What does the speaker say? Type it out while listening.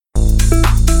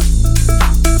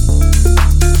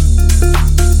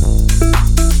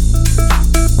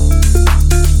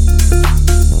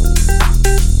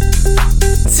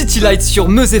City Lights sur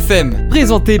Meuse FM,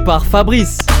 présenté par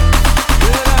Fabrice.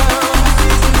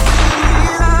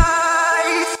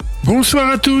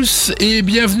 Bonsoir à tous et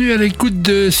bienvenue à l'écoute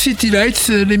de City Lights,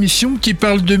 l'émission qui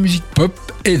parle de musique pop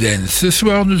et dance. Ce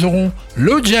soir, nous aurons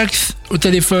LOADJAXX au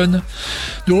téléphone.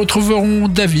 Nous retrouverons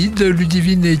David,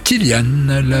 Ludivine et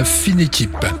Kylian, la fine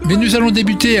équipe. Mais nous allons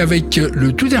débuter avec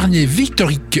le tout dernier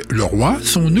Victorique Leroy.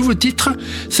 Son nouveau titre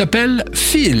s'appelle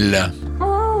Feel.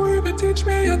 Oh, you can teach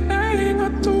me a thing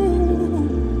or two.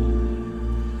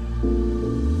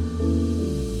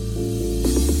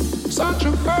 Such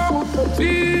a powerful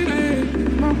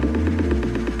feeling.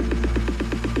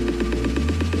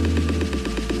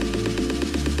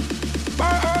 My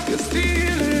heart is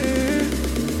stealing.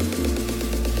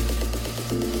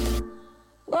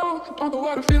 Oh, don't know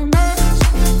what to feel next.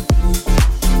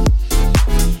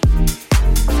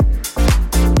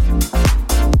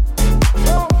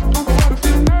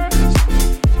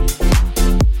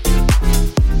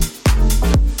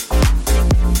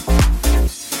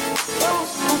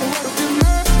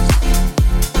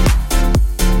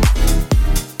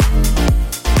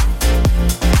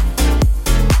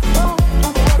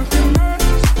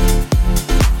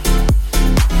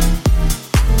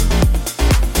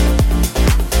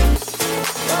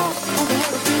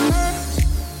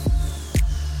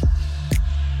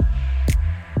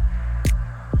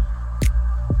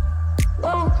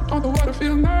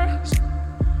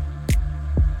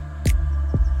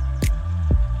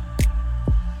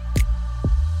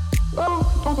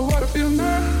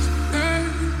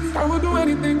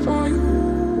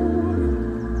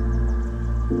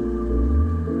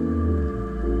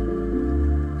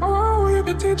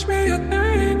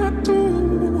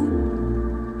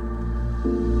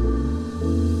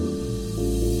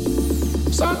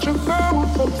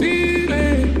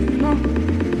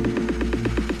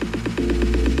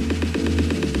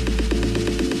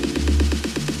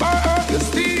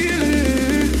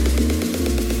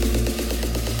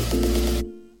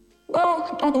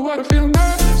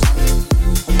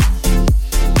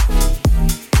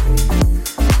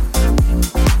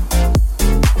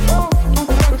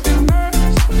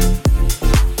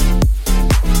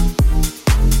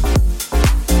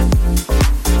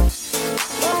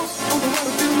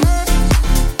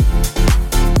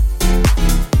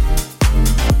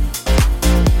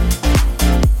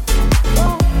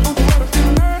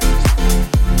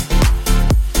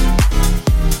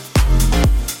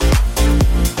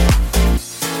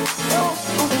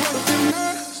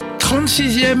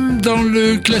 Dans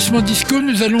le classement disco,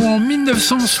 nous allons en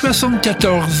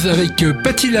 1974 avec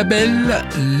Patti LaBelle,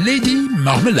 Lady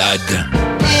Marmalade.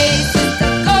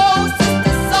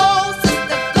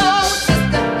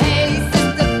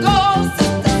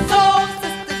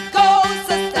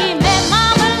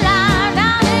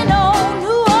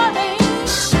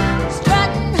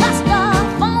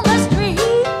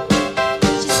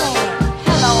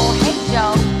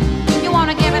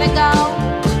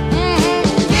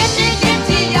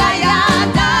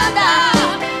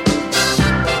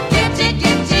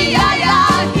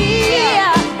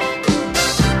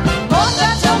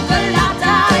 Chocolate.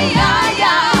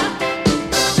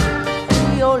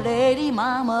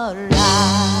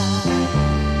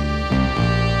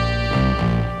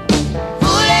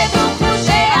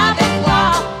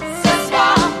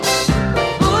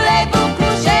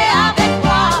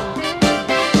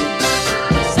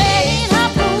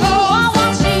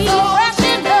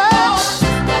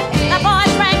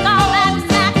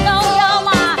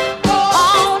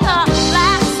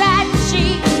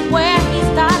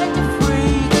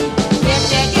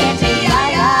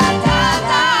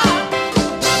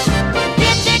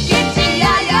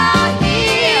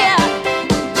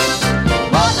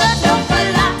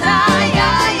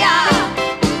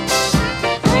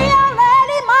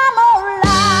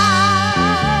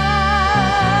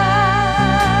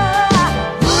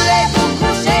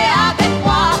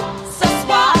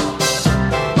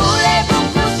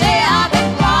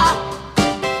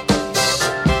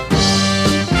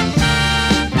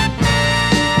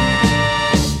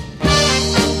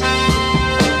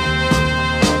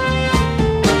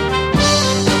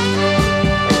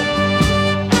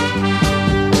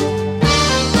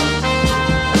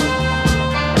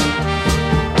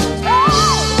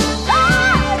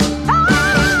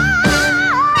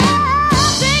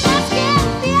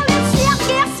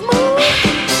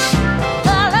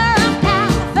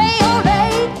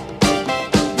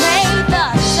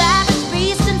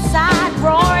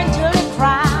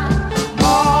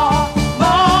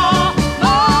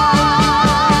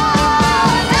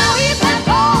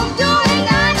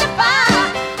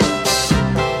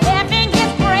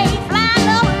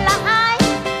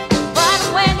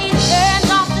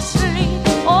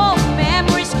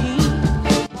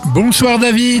 Bonsoir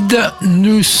David,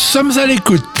 nous sommes à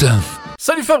l'écoute.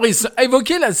 Salut Fabrice,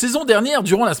 évoqué la saison dernière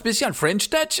durant la spéciale French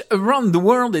Touch, Around the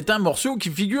World est un morceau qui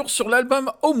figure sur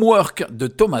l'album Homework de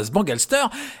Thomas Bangalter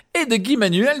et de Guy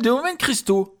Manuel de Omen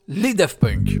Christo, les Daft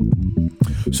Punk.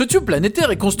 Ce tube planétaire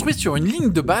est construit sur une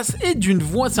ligne de basse et d'une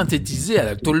voix synthétisée à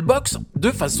la Toolbox de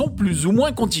façon plus ou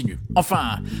moins continue.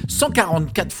 Enfin,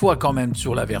 144 fois quand même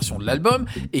sur la version de l'album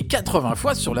et 80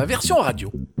 fois sur la version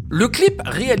radio. Le clip,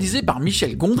 réalisé par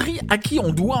Michel Gondry, à qui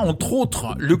on doit entre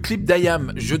autres le clip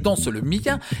d'IAM Je danse le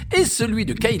mien et celui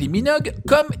de Kylie Minogue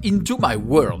Come Into My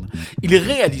World. Il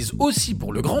réalise aussi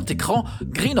pour le grand écran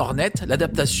Green Hornet,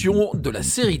 l'adaptation de la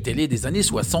série télé des années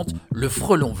 60, Le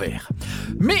Frelon Vert.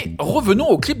 Mais revenons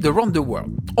au clip de Round the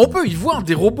World. On peut y voir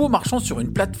des robots marchant sur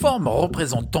une plateforme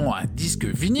représentant un disque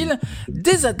vinyle,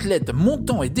 des athlètes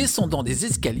montant et descendant des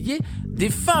escaliers, des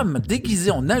femmes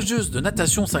déguisées en nageuses de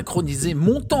natation synchronisée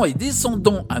montant et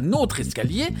descendant un autre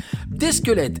escalier, des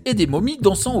squelettes et des momies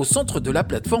dansant au centre de la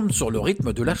plateforme sur le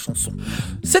rythme de la chanson.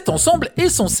 Cet ensemble est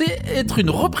censé être une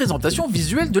représentation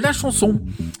visuelle de la chanson.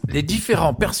 Les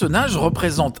différents personnages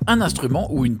représentent un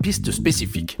instrument ou une piste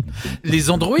spécifique. Les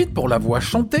androïdes pour la voix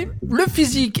chantée, le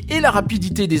physique et la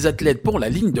rapidité des athlètes pour la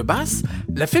ligne de basse,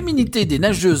 la féminité des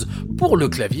nageuses pour le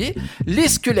clavier, les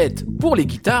squelettes pour les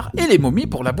guitares et les momies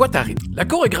pour la boîte à rythme. La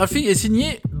chorégraphie est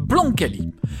signée Blancali.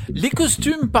 Les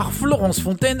costumes par Florence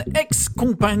Fontaine,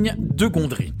 ex-compagne de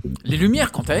Gondry. Les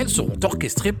lumières, quant à elles, seront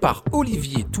orchestrées par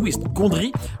Olivier Twist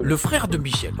Gondry, le frère de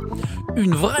Michel.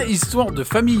 Une vraie histoire de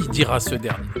famille, dira ce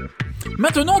dernier.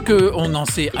 Maintenant qu'on en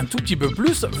sait un tout petit peu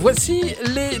plus, voici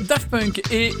les Daft Punk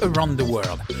et Around the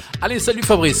World. Allez, salut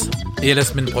Fabrice, et à la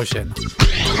semaine prochaine.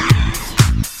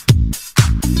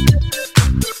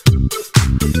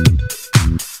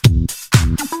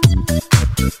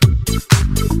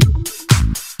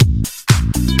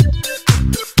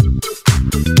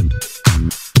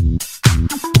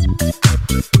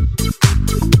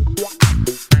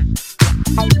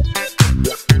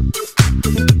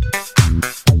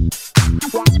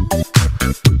 Around the world.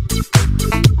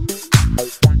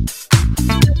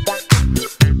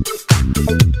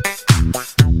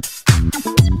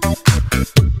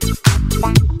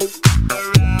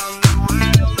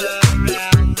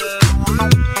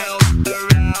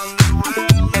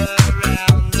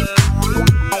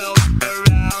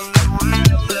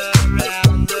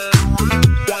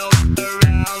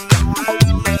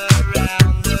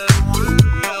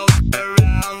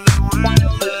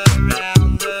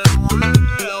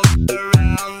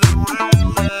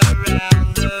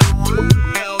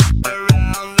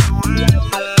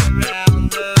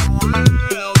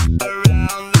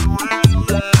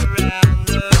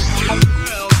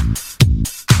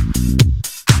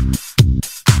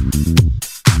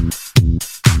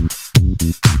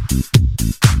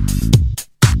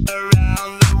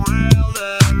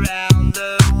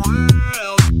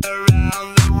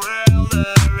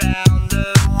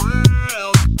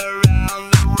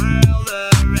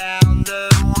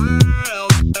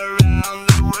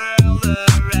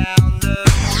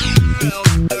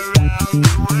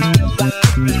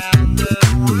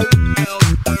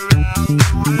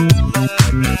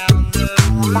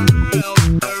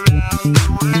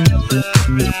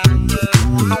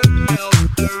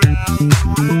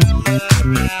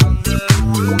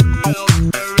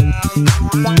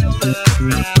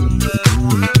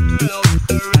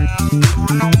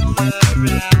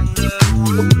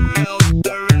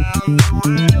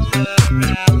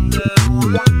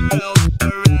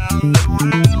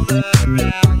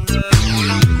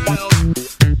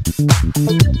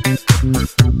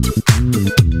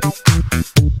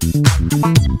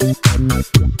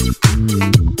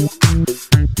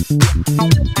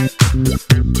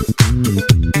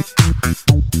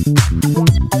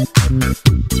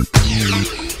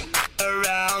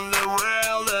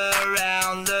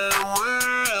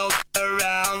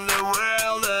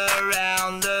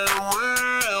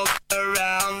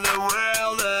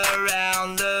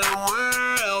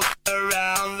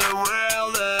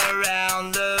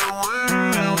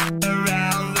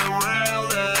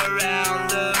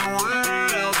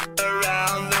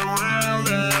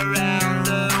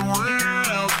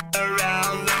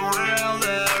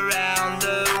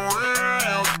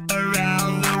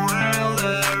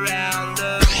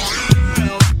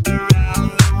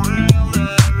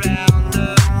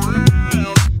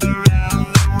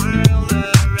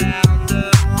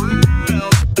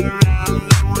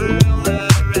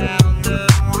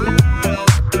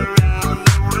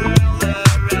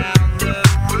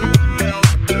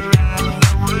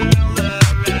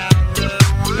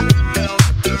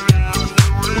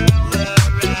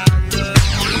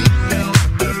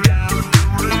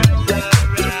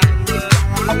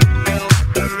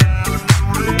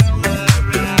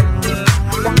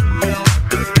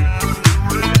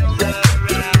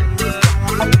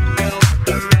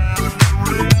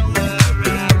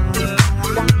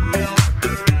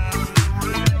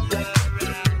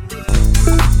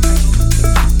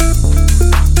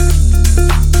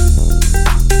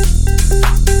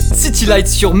 City Lights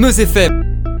sur Meuse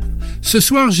FM. Ce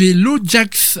soir, j'ai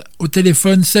LOADJAXX au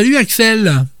téléphone. Salut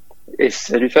Axel. Et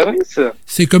salut Fabrice.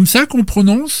 C'est comme ça qu'on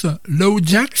prononce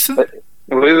LOADJAXX?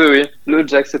 Oui.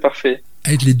 LOADJAXX, c'est parfait.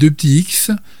 Avec les 2 petits X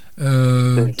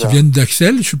qui viennent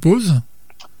d'Axel, je suppose.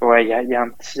 Ouais, il y a un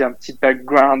petit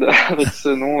background avec ce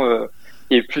nom.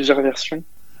 Il y a eu plusieurs versions.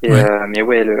 Et, ouais. Mais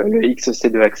ouais, le X, c'est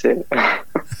de Axel.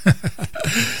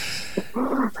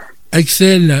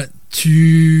 Axel,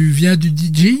 tu viens du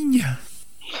DJing?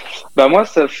 Bah moi,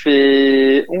 ça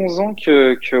fait 11 ans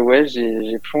que ouais,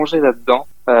 j'ai plongé là-dedans.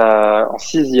 En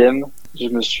 6e, je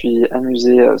me suis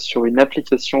amusé sur une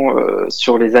application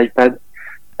sur les iPads.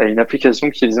 Une application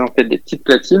qui faisait en fait des petites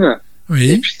platines.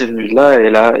 Oui. Et puis c'est venu de là, et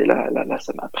là,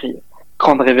 ça m'a pris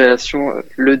grande révélation,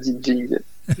 le DJing.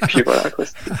 Et puis voilà, quoi,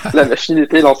 la machine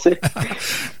était lancée.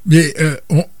 Mais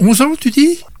 11 ans, tu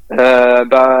dis?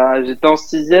 J'étais en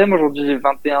 6e, aujourd'hui j'ai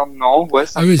 21 ans. Ouais,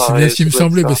 ah oui, c'est bien ce qui me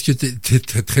semblait, parce que t'es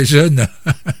très très jeune.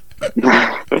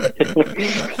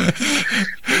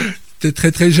 T'es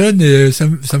très très jeune, et ça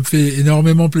me fait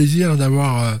énormément plaisir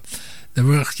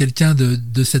d'avoir quelqu'un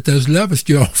de cet âge-là, parce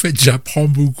que en fait j'apprends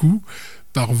beaucoup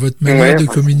par votre manière de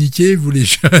communiquer, vous les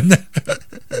jeunes.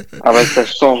 Ah ouais, ça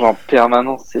change en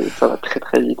permanence, ça va très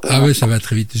très vite. Ah ouais, ça va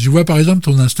très vite. Je vois par exemple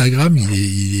ton Instagram,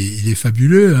 il est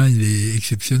fabuleux, hein, il est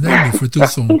exceptionnel. Les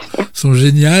photos sont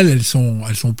géniales, elles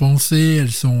sont pensées,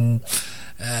 elles sont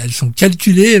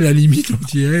calculées à la limite, on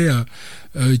dirait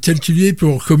calculées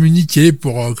pour communiquer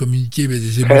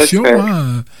des émotions.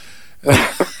 Hein.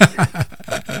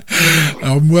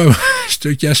 Alors moi, je te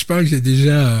cache pas que j'ai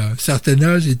déjà un certain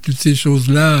âge et toutes ces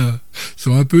choses-là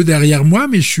sont un peu derrière moi,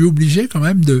 mais je suis obligé quand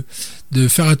même de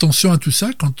faire attention à tout ça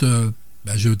quand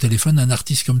j'ai au téléphone un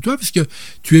artiste comme toi, parce que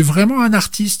tu es vraiment un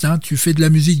artiste, hein. Tu fais de la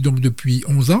musique donc depuis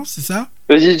 11 ans, c'est ça?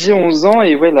 J'ai dit 11 ans,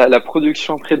 et ouais, la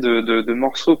production après de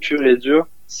morceaux purs et durs,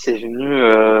 c'est venu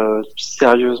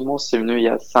sérieusement, c'est venu il y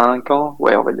a 5 ans.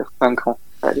 Ouais, on va dire 5 ans.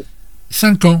 Allez.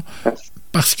 5 ans.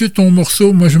 Parce que ton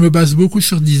morceau, moi je me base beaucoup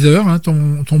sur Deezer, hein,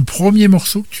 ton premier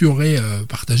morceau que tu aurais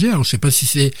partagé, alors je sais pas si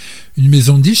c'est une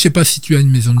maison de disques, je sais pas si tu as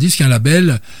une maison de disques, un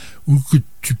label, ou que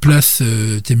tu places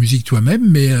tes musiques toi-même,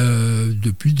 mais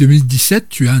depuis 2017,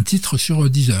 tu as un titre sur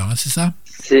Deezer, hein, c'est ça?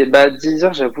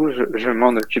 Deezer, j'avoue, je m'en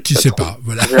occupe tu pas sais trop. Pas,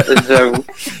 voilà. J'avoue.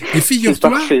 Et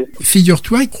figure-toi,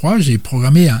 je crois, j'ai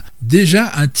programmé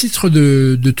déjà un titre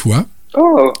de toi.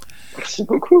 Oh, merci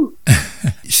beaucoup.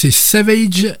 C'est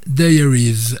Savage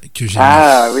Diaries que j'ai mis.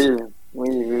 Ah oui.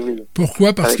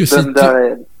 Pourquoi? Parce avec que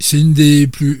c'est une des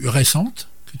plus récentes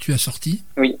que tu as sorties.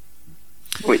 Oui.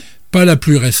 Pas la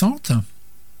plus récente.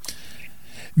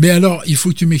 Mais alors, il faut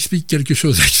que tu m'expliques quelque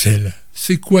chose, Axel.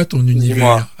 C'est quoi ton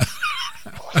univers?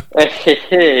 C'est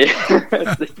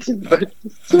une bonne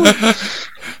question.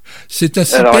 C'est à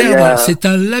s'y perdre. C'est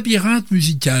un labyrinthe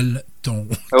musical, ton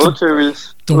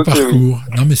parcours.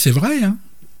 Oui. Non, mais c'est vrai, hein.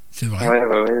 C'est vrai.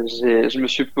 Ouais. Je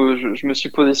me suis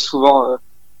posé souvent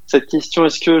cette question.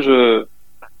 Est-ce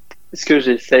que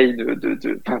j'essaye de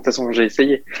enfin, de toute façon, j'ai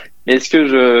essayé. Mais est-ce que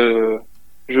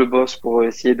je bosse pour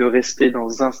essayer de rester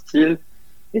dans un style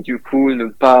et du coup ne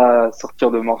pas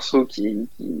sortir de morceaux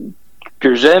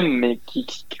que j'aime mais qui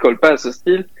collent pas à ce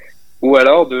style, ou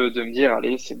alors de me dire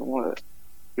allez, c'est bon,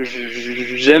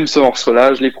 j'aime ce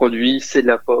morceau-là, je l'ai produit, c'est de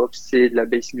la pop, c'est de la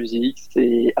bass music,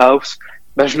 c'est house.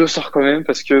 Je le sors quand même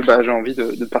parce que j'ai envie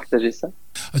de partager ça.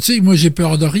 Tu sais, moi j'ai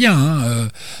peur de rien, hein,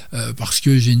 parce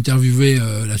que j'ai interviewé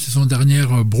la saison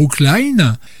dernière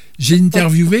Brookline, j'ai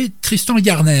interviewé Tristan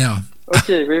Garner. Ok,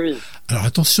 oui. Alors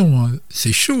attention, hein,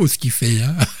 c'est chaud ce qu'il fait,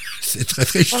 hein. C'est très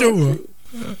très chaud.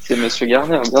 C'est Monsieur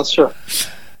Garner, bien sûr.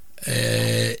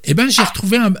 Et j'ai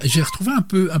retrouvé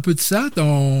un peu de ça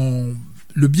dans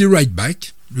le Be Right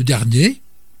Back, le dernier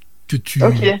que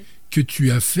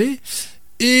tu as fait,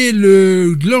 et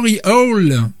le Glory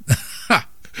Hole.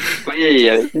 Oui,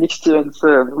 avec Nick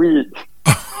Stevenson, oui.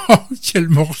 Oh, quel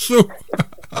morceau.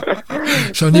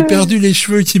 J'en ai perdu les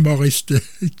cheveux qui m'en restaient.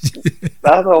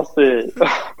 Non,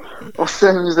 on s'est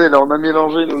amusé là, on a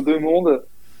mélangé nos deux mondes.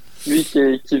 Lui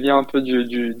qui vient un peu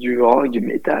du rock, du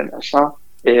métal, machin,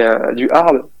 et du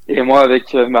hard. Et moi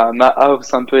avec ma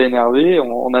house un peu énervée,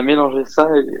 on a mélangé ça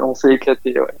et on s'est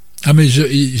éclaté, ouais. Ah mais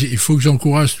il faut que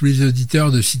j'encourage tous les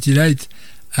auditeurs de City Light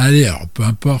à aller, alors peu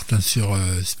importe, hein, sur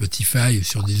Spotify ou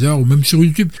sur Deezer ou même sur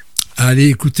YouTube, à aller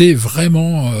écouter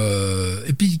vraiment,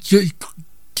 et puis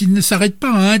qu'il ne s'arrête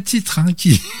pas à un titre, hein,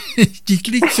 qui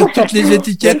clique sur toutes les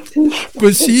étiquettes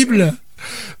possibles,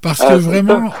 parce que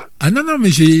vraiment, non,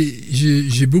 mais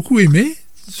j'ai beaucoup aimé.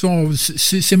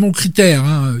 C'est mon critère,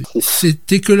 hein. C'est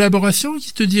tes collaborations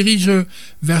qui te dirigent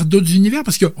vers d'autres univers,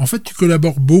 parce que en fait tu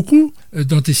collabores beaucoup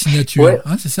dans tes signatures, ouais.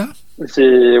 Hein, c'est ça?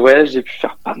 J'ai pu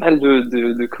faire pas mal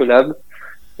de collabs.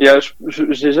 Et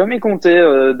j'ai jamais compté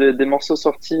des morceaux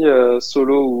sortis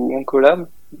solo ou en collab.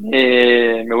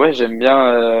 Mais ouais, j'aime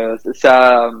bien.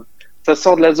 Ça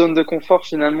sort de la zone de confort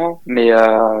finalement. Mais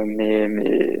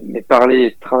parler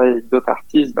et travailler avec d'autres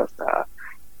artistes, bah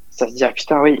ça se dit ah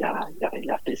putain oui,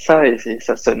 il a fait ça et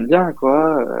ça sonne bien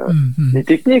quoi. Des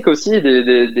techniques aussi,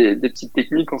 des petites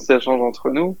techniques qu'on s'échange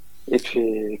entre nous. Et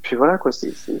puis voilà quoi,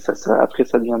 ça après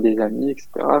ça devient des amis, etc.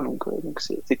 Donc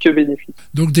c'est que bénéfique.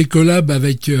 Donc des collabs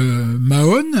avec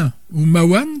Mahon ou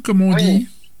Mawan, comme on dit.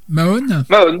 Mahon.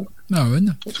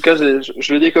 En tout cas,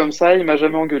 je le dis comme ça, il m'a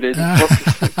jamais engueulé.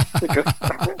 Donc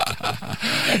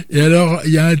Et alors,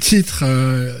 il y a un titre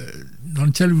dans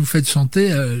lequel vous faites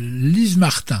chanter Lise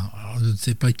Martin. Alors, je ne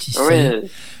sais pas qui c'est.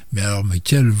 Mais alors, mais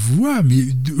quelle voix, mais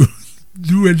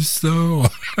d'où elle sort?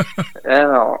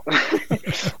 Alors,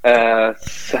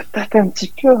 ça date un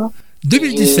petit peu. Hein.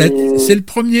 2017, c'est le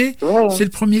premier. Ouais. C'est le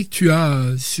premier que tu as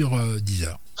sur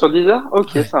Deezer. Sur Deezer?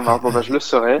 Ok, ça marche. Bon, bah, je le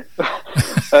saurai.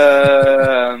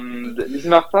 Lise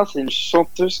Martin, c'est une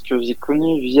chanteuse que j'ai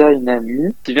connue via une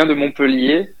amie qui vient de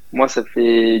Montpellier. Moi, ça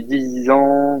fait 10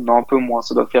 ans, non, un peu moins.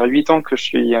 Ça doit faire 8 ans que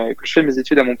je fais mes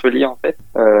études à Montpellier, en fait.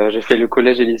 J'ai fait le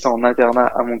collège et lycée en internat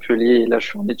à Montpellier et là, je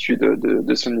suis en études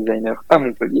de sound designer à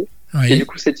Montpellier. Oui. Et du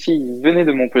coup, cette fille venait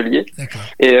de Montpellier. D'accord.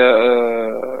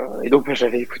 Et donc,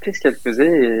 j'avais écouté ce qu'elle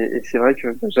faisait et c'est vrai que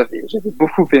j'avais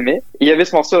beaucoup aimé. Et il y avait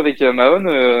ce morceau avec Mahon,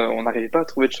 on n'arrivait pas à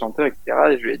trouver de chanteur, etc.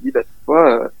 Et je lui ai dit, bah, tu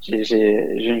vois,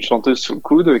 j'ai une chanteuse sous le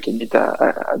coude qui habite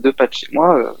à 2 pas de chez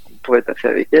moi, on pourrait taffer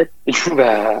avec elle. Et du coup,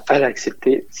 bah, elle a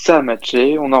accepté, ça a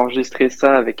matché, on a enregistré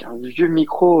ça avec un vieux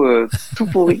micro tout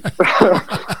pourri.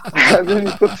 Un vieux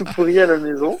micro tout pourri à la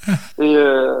maison. Et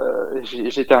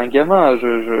j'étais un gamin,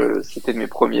 c'était mes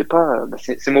premiers pas, bah,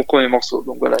 c'est mon premier morceau,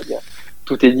 donc voilà,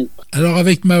 tout est dit. Alors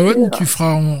avec Mahon, tu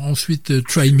feras ensuite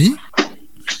Try Me.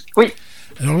 Oui.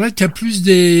 Alors là, tu as plus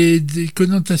des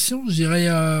connotations, je dirais,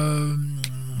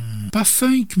 pas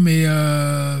funk, mais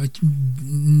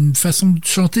une façon de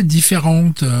chanter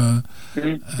différente.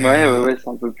 Ouais, c'est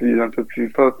un peu plus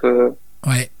pop.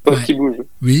 Pop qui bouge.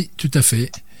 Oui, tout à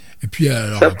fait. Et puis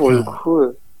alors. Ça, pour le coup,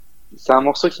 c'est un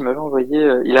morceau qu'il m'avait envoyé.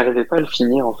 Il n'arrivait pas à le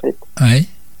finir en fait. Ouais.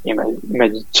 Il m'a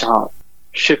dit tiens,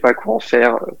 je sais pas quoi en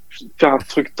faire. Faire un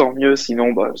truc tant mieux,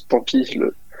 sinon bah tant pis, je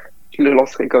le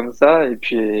lancerai comme ça. Et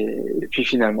puis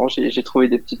finalement, j'ai trouvé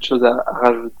des petites choses à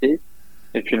rajouter.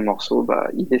 Et puis le morceau, bah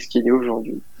il est ce qu'il est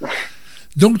aujourd'hui.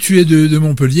 Donc tu es de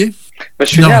Montpellier? Bah,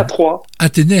 je suis né à Troyes. Ah,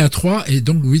 t'es né à Troyes et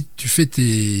donc oui, tu fais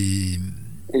tes.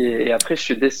 Et après je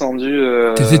suis descendu.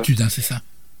 Tes études, hein, c'est ça?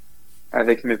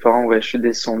 Avec mes parents, ouais, je suis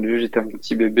descendu. J'étais un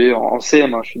petit bébé en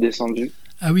CM, je suis descendu.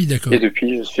 Ah oui, d'accord. Et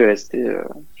depuis, je suis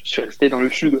resté dans le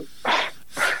sud.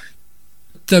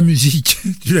 Ta musique,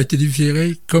 tu la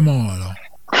qualifierais comment alors?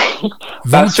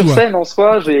 Bah, sur scène, en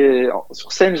soi, j'ai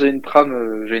une trame.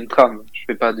 Je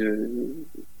fais pas de.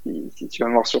 Si tu vas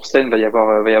me voir sur scène, va y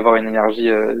avoir une énergie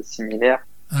similaire.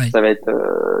 Ouais. Ça va être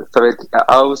la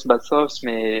house, bass house,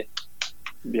 mais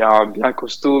bien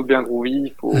costaud, bien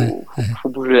groovy. Faut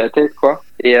bouger la tête, quoi.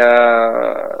 Et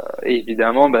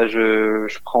évidemment, bah je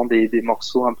prends des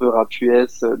morceaux un peu rap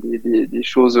US, des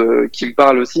choses qui me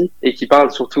parlent aussi et qui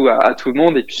parlent surtout à tout le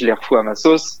monde. Et puis je les refous à ma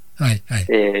sauce. Ouais.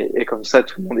 Et comme ça,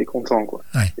 tout le monde est content, quoi.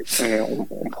 Ouais. Et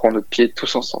on prend notre pied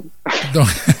tous ensemble. Donc,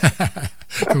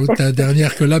 ta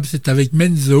dernière collab, c'est avec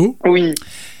Menzo. Oui,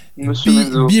 Monsieur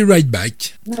Menzo. Be Right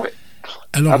Back. Ouais.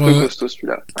 Alors, un peu costaud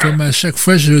celui-là. Comme à chaque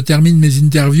fois, je termine mes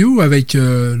interviews avec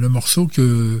le morceau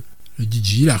que le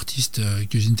DJ, l'artiste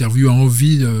que j'interviewe a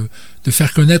envie de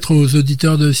faire connaître aux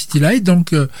auditeurs de City Light. Donc,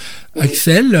 oui.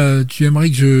 Axel, tu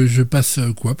aimerais que je passe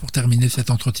quoi pour terminer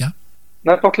cet entretien?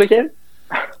 N'importe lequel.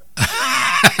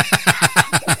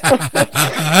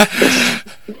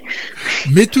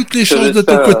 Mets toutes les chances de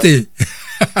ton côté.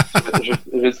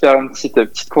 je vais te faire une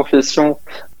petite confession.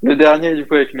 Le dernier, du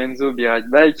coup, avec Menzo, Be Right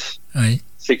Back, oui.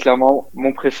 C'est clairement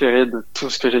mon préféré de tout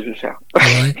ce que j'ai pu faire.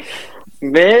 Ouais.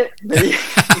 mais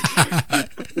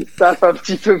ça fait un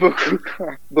petit peu beaucoup.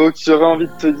 Donc, j'aurais envie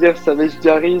de te dire, ça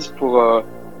m'égarise pour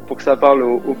que ça parle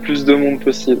au plus de monde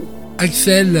possible.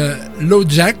 Axel,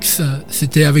 LOADJAXX,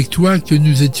 c'était avec toi que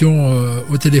nous étions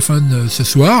au téléphone ce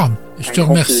soir. Je te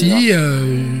remercie,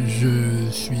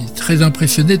 je suis très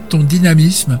impressionné de ton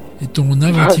dynamisme et ton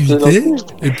inventivité.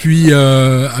 Et puis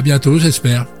à bientôt,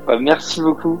 j'espère. Merci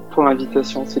beaucoup pour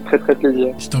l'invitation, c'est très très plaisir.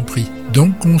 Je t'en prie.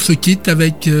 Donc on se quitte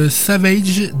avec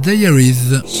Savage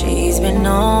Diaries. She's been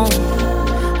known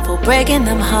for breaking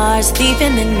them hearts, deep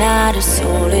in the night, her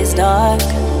soul is dark.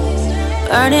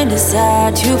 Burning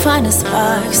desire to find a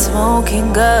spark,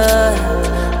 smoking good,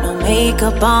 no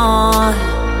makeup on.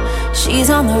 She's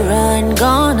on the run,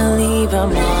 gonna leave her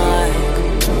mark.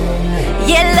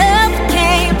 Yeah, love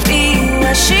can't be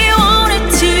what she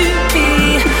wanted to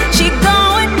be. She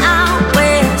going out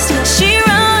west, yeah, she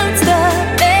runs the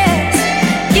best.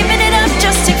 Giving it up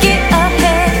just to get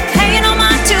ahead, hanging on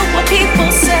my to what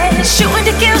people say. Shooting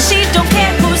to kill, she don't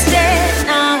care who's dead.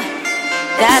 Nah,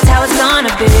 that's how it's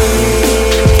gonna be.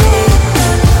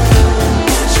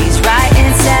 She's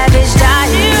writing savage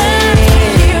diary.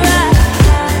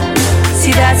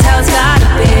 See, that's how it's gotta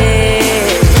be.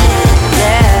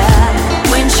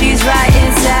 Yeah, when she's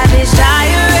writing savage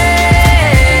diary.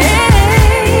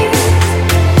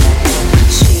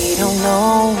 She don't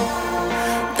know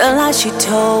the lies she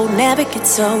told never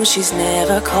gets old. She's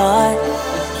never caught.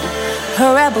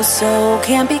 Her rebel soul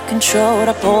can't be controlled.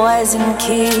 Her poison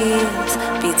keeps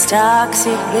beats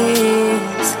toxic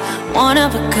leaves. One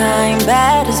of a kind,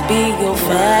 bad as Beagle,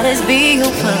 fat as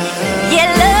Beagle. Yeah,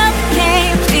 love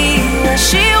can't be what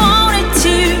she wanted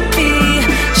to be.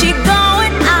 She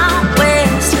going out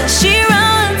west, yeah, she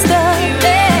runs the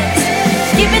best.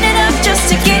 Giving it up just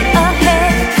to get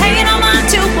ahead, hanging on my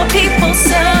to what people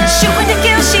say. Shooting to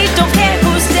kill, she don't care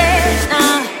who's dead.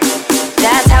 Nah,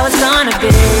 that's how it's gonna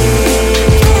be.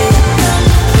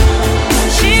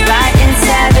 She's writing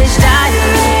savage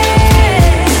diary.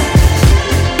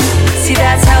 See,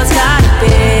 that's how it's gotta be.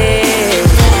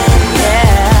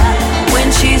 Yeah,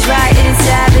 when she's writing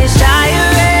savage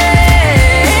diary.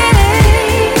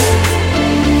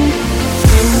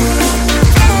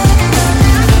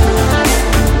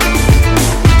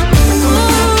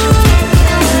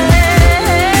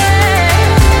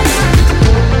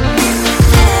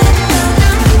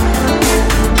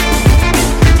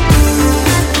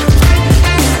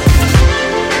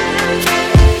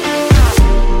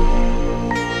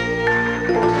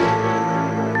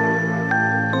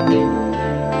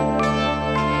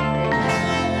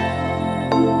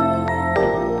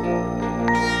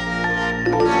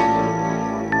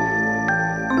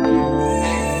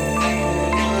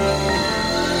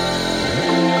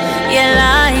 Yeah,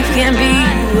 life can be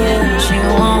what she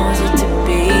wants it to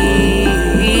be.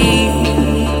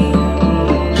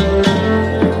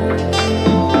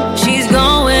 She's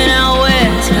going out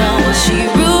west, cause she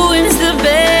ruins the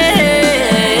bed.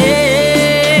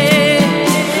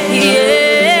 Yeah,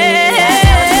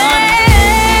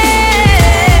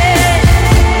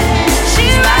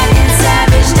 she's writing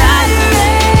savage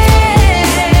diary.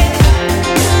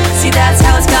 See, that's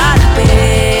how it's gotta be.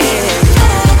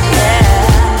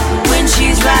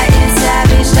 She's writing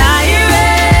savage diary.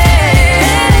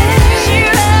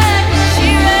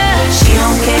 She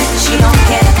don't care, she don't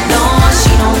care, no.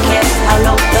 She don't care how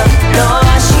low the floor.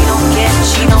 She don't care,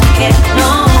 she don't care,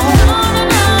 no.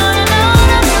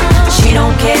 She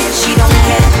don't care, she don't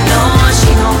care, no.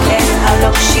 She don't care how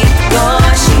low she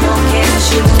goes. She don't care,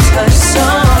 she lose her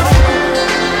soul.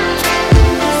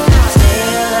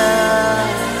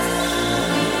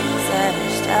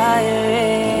 Savage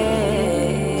diary.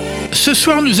 Ce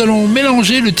soir, nous allons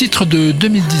mélanger le titre de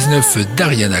 2019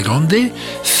 d'Ariana Grande,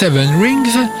 Seven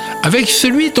Rings, avec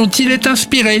celui dont il est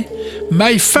inspiré,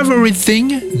 My Favorite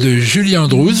Thing de Julie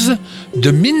Andrews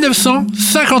de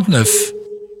 1959.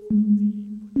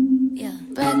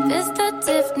 Breakfast at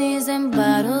Tiffany's and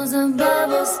bottles of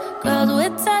bubbles. Girls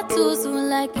with tattoos who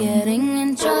like getting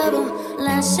in trouble.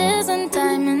 Lashes and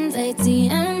diamonds,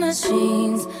 ATM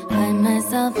machines. Buy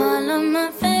myself all of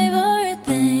my favorite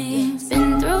things.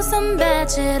 Been through some bad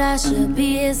shit, I should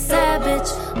be a savage.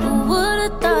 Who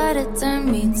would've thought it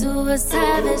turned me to a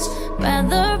savage?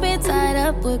 Rather be tied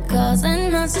up with calls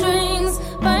and not strings.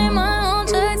 Write my own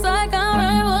checks like I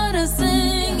write what I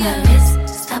sing. Yeah, miss,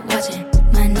 stop watching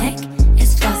my neck.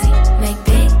 Make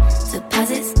big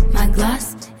deposits, my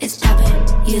gloss is popping.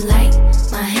 You like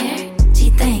my hair?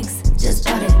 Gee, thanks, just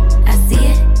bought it. I see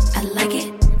it, I like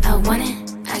it, I want it,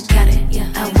 I got it. Yeah,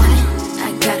 I want it,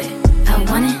 I got it, I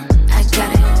want it, I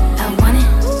got it, I want it,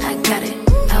 I got it,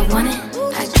 I want it,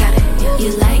 I got it. Yeah. You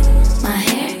like my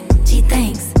hair? Gee,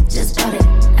 thanks, just bought it.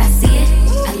 I see it,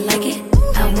 I like it,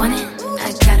 I want it,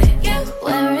 I got it. Yeah.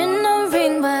 Wearing a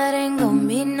ring, but ain't gon'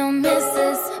 be no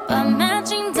misses. But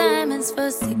matching diamonds for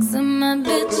 6 of my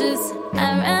bitches.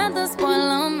 I'd rather spoil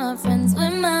all my friends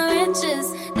with my riches.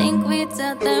 Think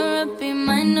retail therapy,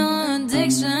 my no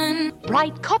addiction.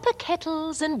 Bright copper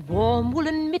kettles and warm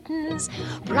woolen mittens.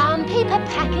 Brown paper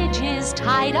packages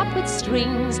tied up with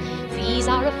strings. These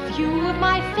are a few of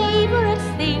my favorite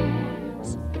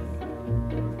things.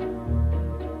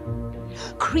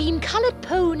 Cream-colored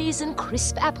ponies and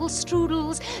crisp apple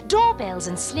strudels, doorbells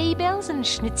and sleigh bells and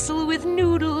schnitzel with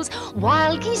noodles,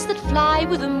 wild geese that fly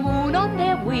with the moon on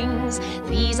their wings.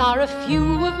 These are a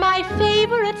few of my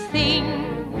favorite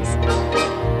things.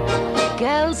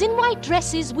 Girls in white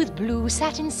dresses with blue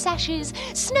satin sashes,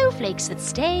 snowflakes that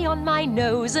stay on my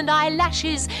nose and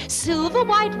eyelashes, silver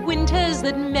white winters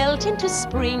that melt into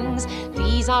springs.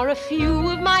 These are a few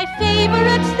of my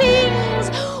favorite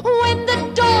things. When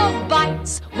the dog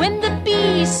bites, when the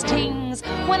bee stings,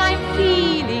 when I'm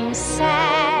feeling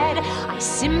sad, I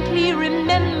simply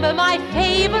remember my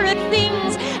favorite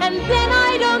things, and then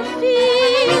I don't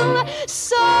feel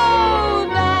so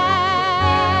bad.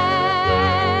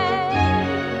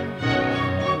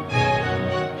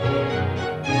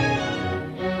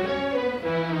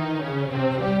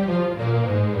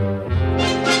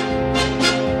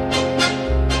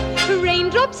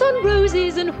 On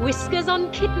roses and whiskers on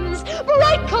kittens,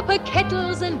 bright copper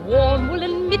kettles and warm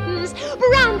woolen mittens,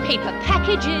 brown paper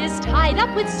packages tied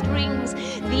up with strings.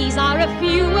 These are a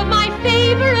few of my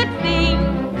favorite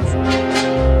things.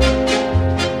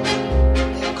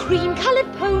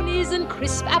 Cream-colored ponies and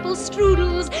crisp apple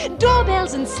strudels,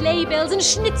 doorbells and sleigh bells and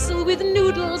schnitzel with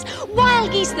noodles,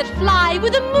 wild geese that fly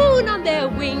with the moon on their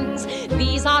wings.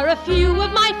 These are a few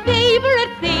of my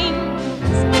favorite things.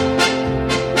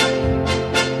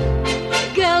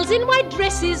 Girls in white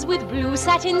dresses with blue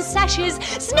satin sashes,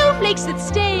 snowflakes that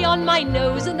stay on my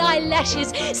nose and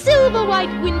eyelashes, silver white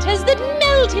winters that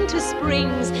melt into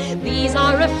springs. These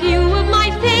are a few of my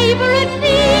favorite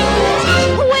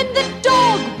things. When the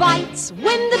dog bites,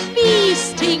 when the bee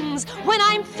stings, when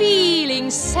I'm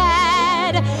feeling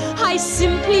sad, I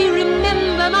simply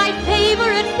remember my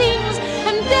favorite things,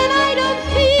 and then I don't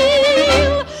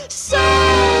feel so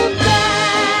bad.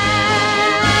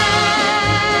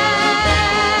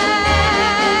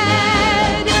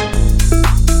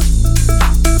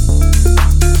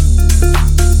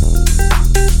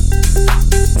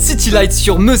 City Lights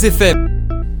sur Meuse FM.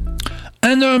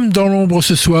 Un homme dans l'ombre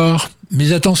ce soir,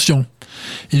 mais attention,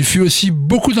 il fut aussi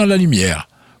beaucoup dans la lumière.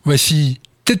 Voici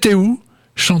Tétéou,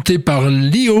 chanté par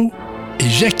Lio et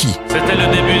Jackie. C'était le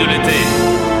début de l'été.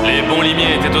 Les bons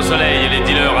limiers étaient au soleil et les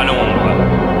dealers à l'ombre.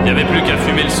 Il n'y avait plus qu'à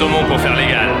fumer le saumon pour faire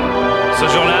légal. Ce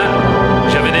jour-là,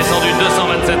 j'avais descendu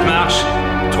 227 marches,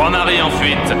 3 maris en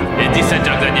fuite et 17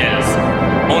 Jack Daniels.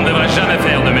 On ne devrait jamais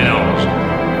faire de mélange.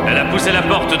 Elle a poussé la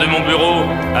porte de mon bureau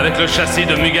avec le châssis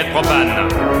de muguet de propane.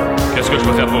 Qu'est-ce que je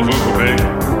peux faire pour vous, poupée ?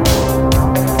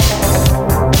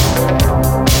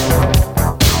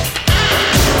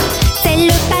 C'est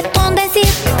le patron d'un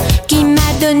cirque qui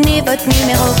m'a donné votre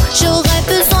numéro. J'aurais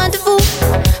besoin de vous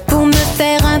pour me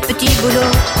faire un petit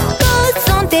boulot.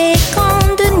 Causons des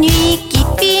grandes nuits qui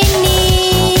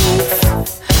finissent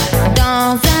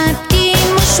dans un petit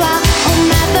mouchoir. On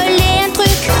m'a volé un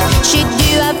truc, j'ai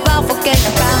dû avoir faux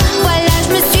quelque part. Voilà,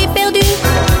 je me suis perdue,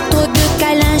 trop de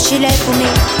câlins chez les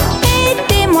paumés.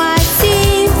 Aidez-moi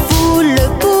si vous le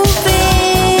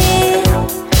pouvez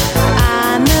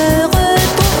à me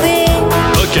retrouver.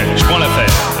 Ok, je prends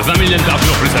l'affaire. 20 000 yens par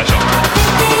jour plus la chambre.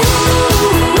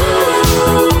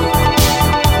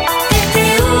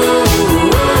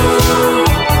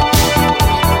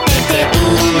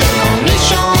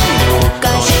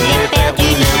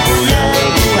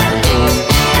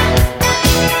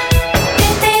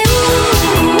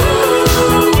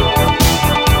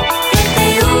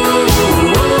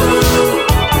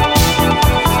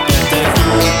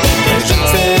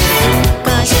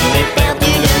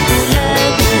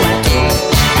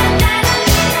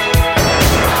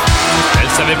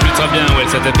 Bien où elle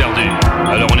s'était perdue.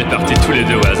 Alors on est partis tous les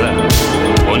deux au hasard.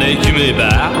 On a écumé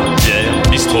bar, bière,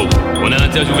 bistrot. On a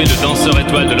interviewé le danseur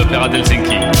étoile de l'opéra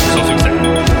d'Helsinki. Sans succès.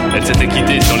 Elle s'était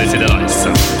quittée sans laisser d'adresse.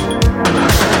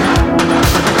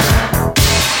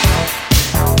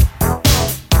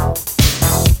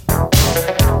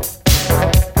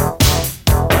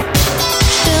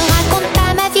 Je te raconte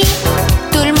pas ma vie.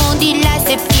 Tout le monde il a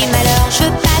ses petits malheurs. Je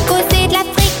veux pas causer de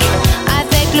l'Afrique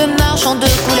avec le marchand de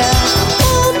couleurs.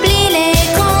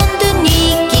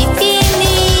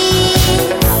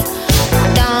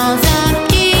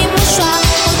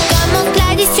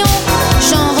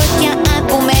 J'en retiens un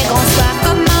pour mes grands soirs.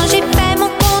 Comment j'ai fait mon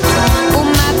compte pour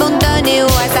m'abandonner au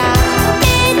hasard.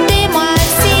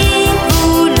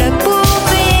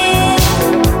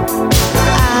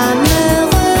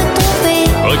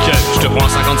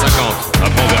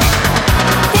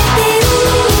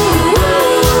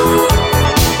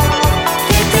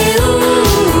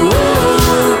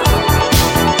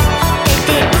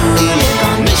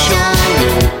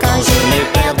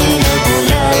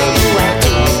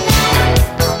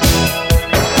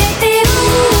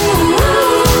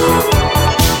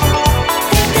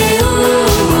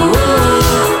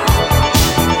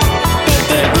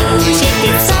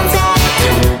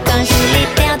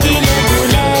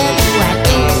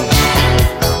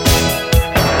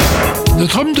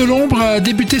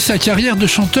 sa carrière de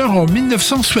chanteur en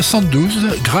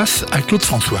 1972 grâce à Claude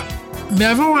François. Mais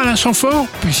avant Alain Chamfort,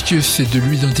 puisque c'est de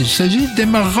lui dont il s'agit,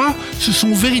 démarrera sous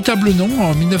son véritable nom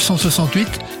en 1968,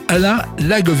 Alain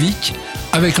Lagovic,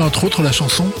 avec entre autres la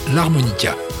chanson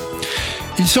L'harmonica.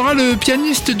 Il sera le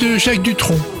pianiste de Jacques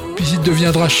Dutronc, puis il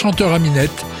deviendra chanteur à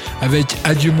minette avec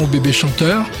Adieu mon bébé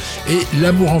chanteur et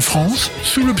L'amour en France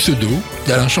sous le pseudo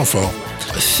d'Alain Chamfort.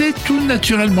 C'est tout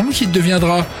naturellement qu'il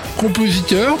deviendra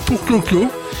compositeur pour Clo-Clo,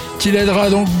 qui l'aidera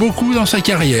donc beaucoup dans sa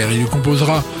carrière. Il lui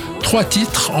composera 3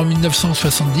 titres en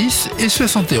 1970 et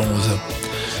 71.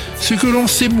 Ce que l'on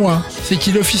sait moins, c'est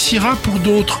qu'il officiera pour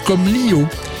d'autres comme Lio.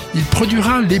 Il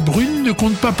produira Les Brunes ne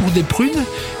comptent pas pour des prunes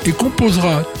et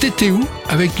composera Tétéou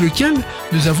avec lequel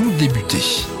nous avons débuté.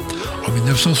 En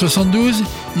 1972,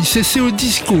 il s'essaie au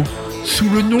disco sous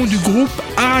le nom du groupe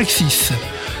Araxis.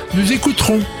 Nous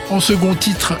écouterons en second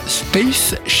titre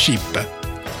Spaceship.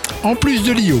 En plus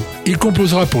de Lio, il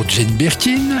composera pour Jane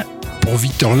Birkin, pour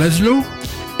Victor Laszlo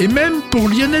et même pour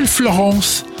Lionel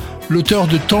Florence, l'auteur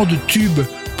de tant de tubes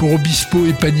pour Obispo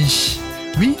et Pani.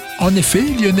 Oui, en effet,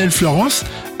 Lionel Florence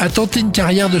a tenté une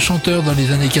carrière de chanteur dans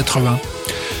les années 80.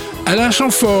 Alain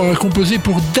Chamfort a composé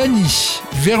pour Dany,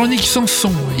 Véronique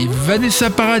Sanson et Vanessa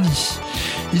Paradis.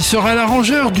 Il sera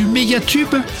l'arrangeur du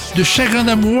méga-tube de Chagrin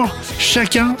d'amour,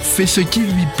 Chacun fait ce qui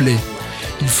lui plaît.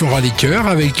 Il fera les chœurs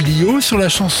avec Lio sur la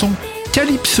chanson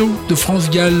Calypso de France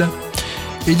Gall.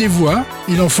 Et des voix,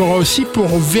 il en fera aussi pour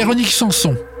Véronique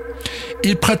Sanson.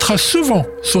 Il prêtera souvent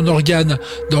son organe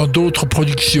dans d'autres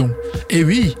productions. Et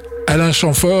oui, Alain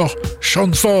Chamfort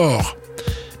chante fort.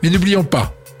 Mais n'oublions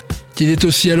pas qu'il est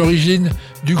aussi à l'origine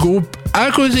du groupe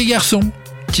À cause des garçons,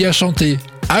 qui a chanté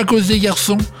À cause des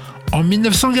garçons en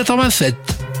 1987.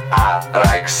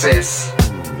 AVEC.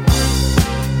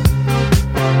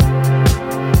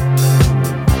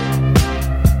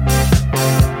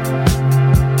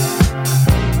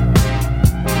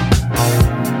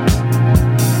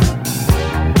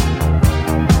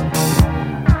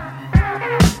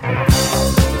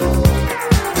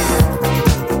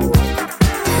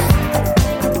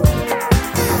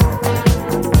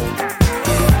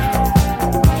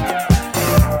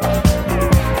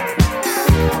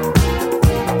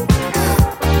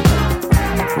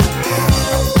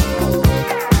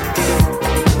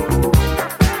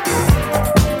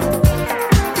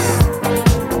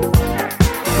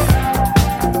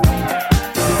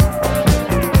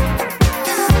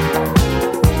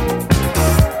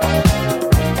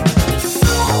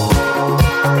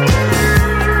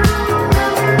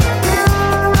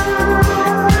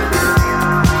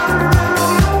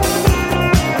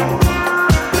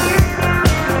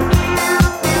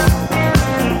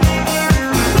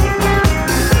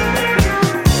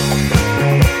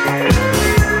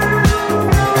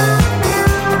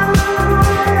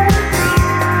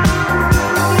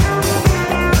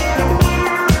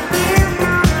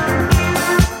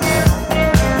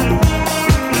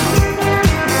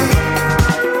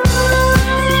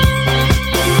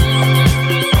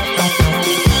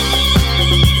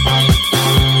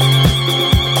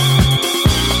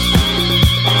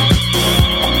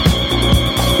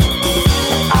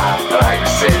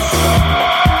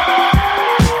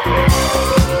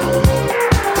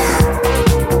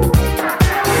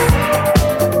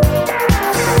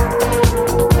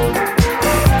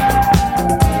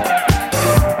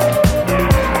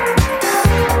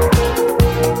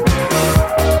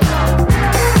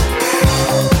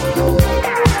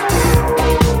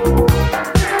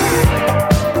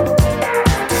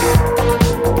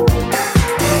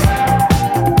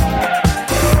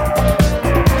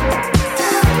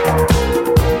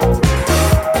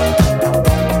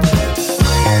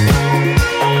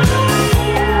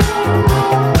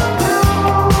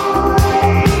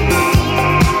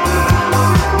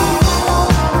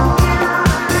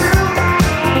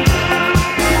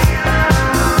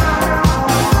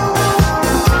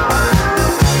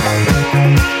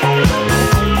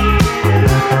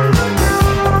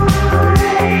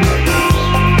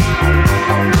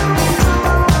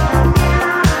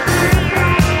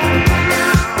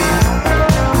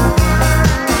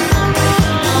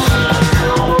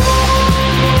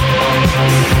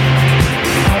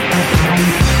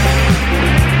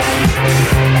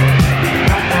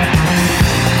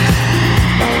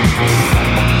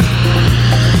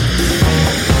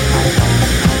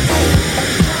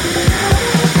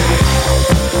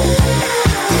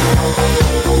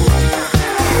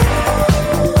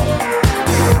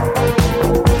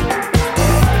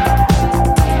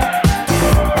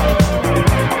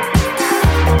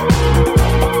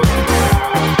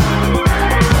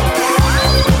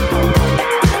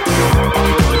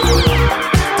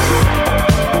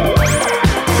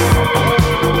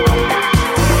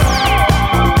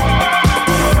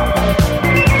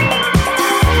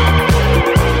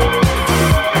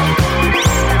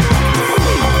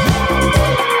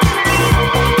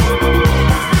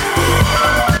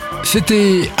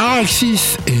 C'était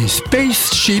AVEC et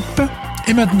Spaceship.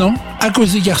 Et maintenant, À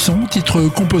cause des garçons, titre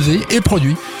composé et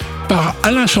produit par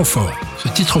Alain Chamfort. Ce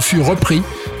titre fut repris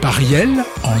par Riel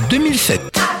en 2007.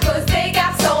 À cause des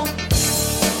garçons.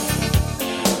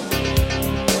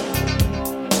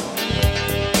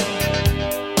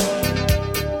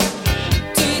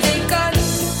 Tu déconnes,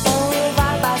 on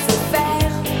va pas se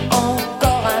faire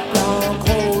encore un plan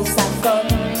gros, ça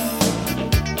comme.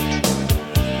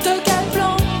 De quel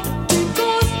plan tu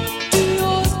causes, tu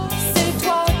oses, c'est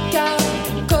toi qui as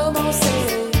commencé.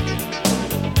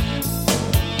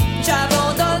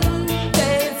 J'abandonne,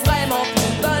 t'es vraiment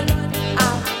plus bonne à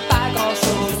pas grand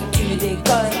chose, tu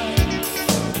déconnes.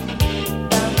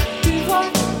 Tu vois,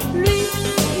 lui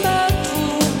me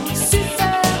trouve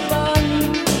super bonne.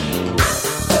 À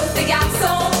cause des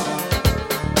garçons,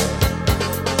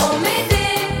 on met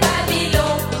des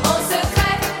babylons, on se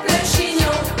crève le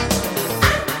chignon. À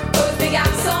cause des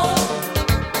garçons,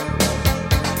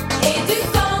 et du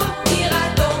temps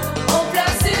ira-t-on, on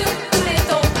pleure sur tous les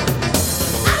tons.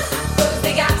 À cause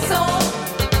des garçons,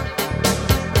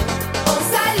 on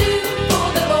salue pour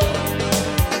de bon.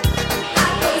 À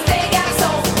cause des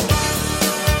garçons.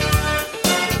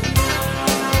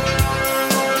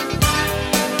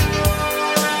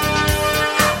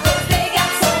 À cause des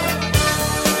garçons.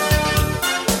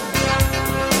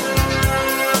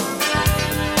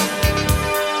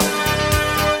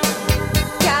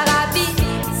 Carabine,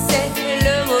 c'est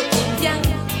le mot qui me vient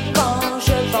quand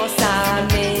je pense à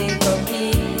mes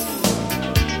copines.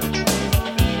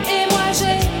 Et moi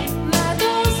j'ai ma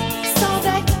dose sans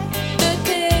deck de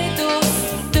tes doses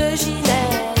de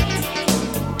Ginette.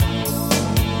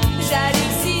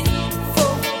 J'hallucine,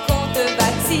 faut qu'on te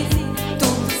vaccine,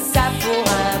 tout ça pour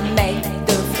un mec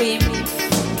de frime.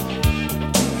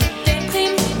 Tu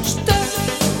déprimes, je te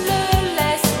le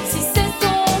laisse si c'est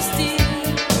ton style.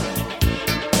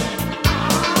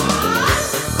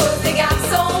 À cause des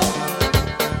garçons,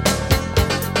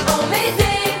 on met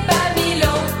des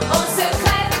babylons, on se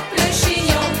crève le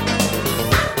chignon.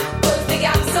 À cause des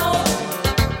garçons,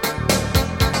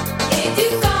 et du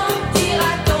camp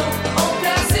dira-t-on, on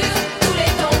pleure sur tous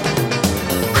les tons.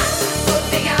 À cause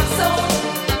des garçons,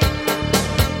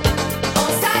 on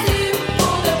salue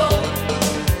pour de bon.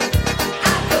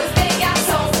 À cause des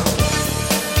garçons.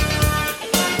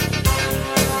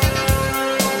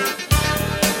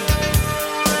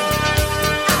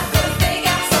 À cause des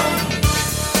garçons.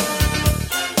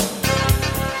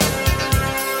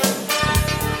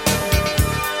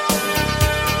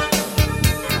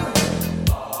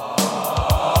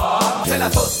 C'est la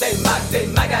faute des mags, des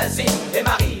magazines, des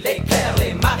maris, les clairs,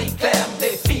 les marie-claires,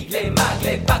 des filles, les mags,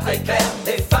 les pas très clairs,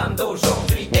 des femmes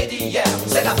d'aujourd'hui et d'hier.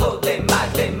 C'est la faute des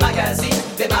mags, des magazines,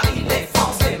 des maris, les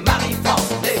France, les marie-France,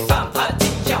 des femmes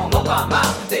pratiques qui en ont pas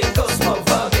marre, des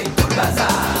cosmophobes et tout le bazar.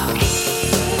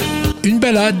 Une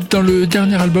balade dans le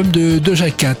dernier album de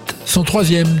LOADJAXX, son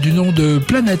troisième du nom de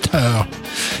Planet Her.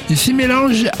 Il s'y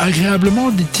mélange agréablement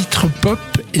des titres pop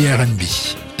et R&B.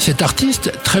 Cette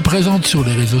artiste, très présente sur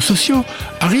les réseaux sociaux,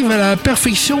 arrive à la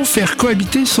perfection faire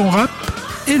cohabiter son rap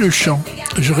et le chant.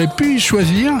 J'aurais pu y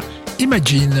choisir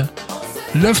Imagine,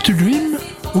 Love to Dream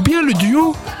ou bien le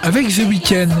duo avec The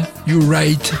Weeknd, You're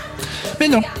Right. Mais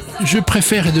non, je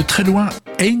préfère et de très loin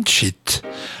Ain't Shit.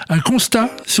 Un constat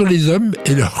sur les hommes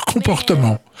et leur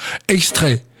comportement.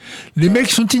 Extrait. Les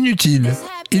mecs sont inutiles.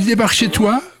 Ils débarquent chez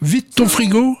toi, vide ton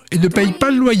frigo et ne payent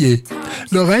pas le loyer.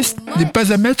 Le reste n'est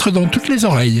pas à mettre dans toutes les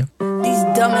oreilles. These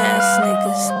dumbass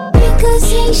niggas.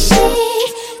 Niggas ain't shit.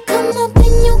 Come up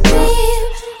in your crib,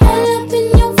 all up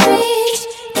in your face.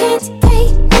 Can't pay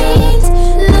rent.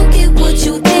 Look at what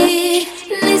you did.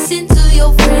 Listen to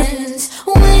your friends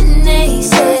when they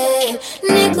say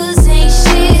niggas ain't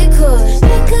shit. 'Cause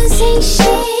niggas ain't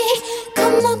shit.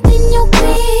 Come up in your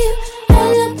crib,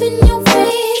 all up in your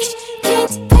face.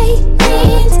 Can't pay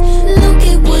rent. Look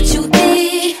at what you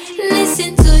did.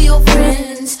 Listen to your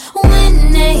friends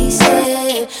when they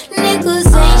say niggas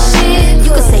ain't shit.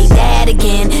 You can say that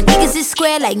again. Niggas is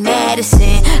square like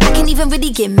Madison. I can't even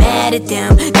really get mad at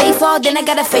them. They fall, then I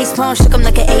got a face palm. Shook 'em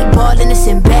like an 8-ball and it's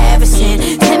embarrassing.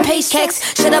 10-page checks,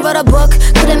 should I wrote a book?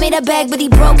 Could've made a bag, but he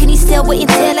broke and he's still waiting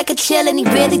till I could chill. And he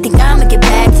really think I'ma get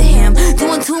back to him.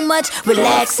 Doing too much,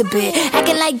 relax a bit.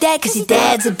 Acting like that cause your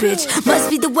dad's a bitch. Must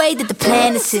be the way that the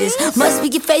planet is. Must be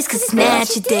your face cause it's not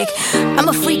your dick. I'm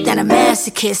a freak, not a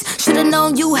masochist. Should've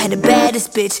known you had the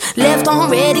baddest bitch. Left on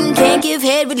red and can't give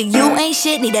head. Really you ain't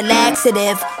shit, need a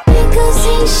laxative. Niggas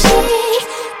ain't shit.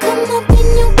 Come up in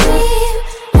your crib,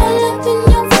 all up in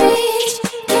your face.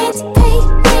 Can't pay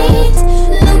rent.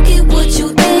 Look at what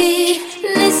you did.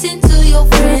 Listen to your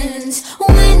friends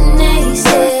when they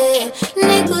say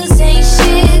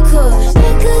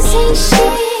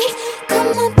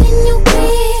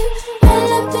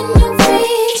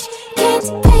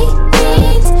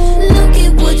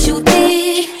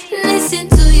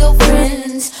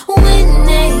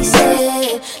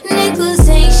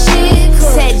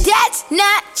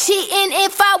cheating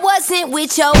if I wasn't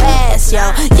with your ass,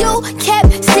 yo. You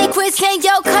kept secrets and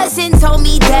your cousin told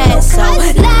me that. So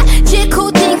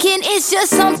logical thinking is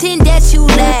just something that you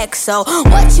lack. So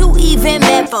what you even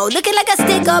meant for? Looking like a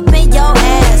stick up in your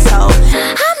asshole.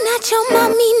 I'm not your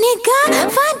mommy, nigga.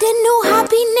 Find a new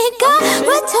hobby, nigga.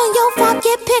 Return your phone,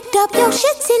 get picked up. Your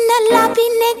shit's in the lobby,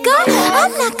 nigga.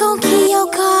 I'm not gon' kill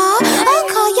your car. I'll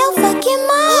call your fucking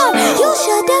mom. You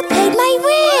should've paid my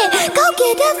rent. Go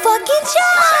get a fucking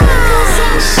job. Niggas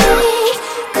ain't shit.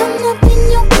 Come up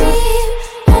in your crib,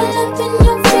 all up in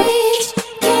your fridge.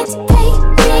 Can't pay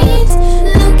rent.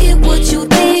 Look at what you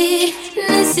did.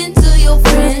 Listen to your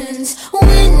friends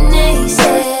when they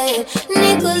said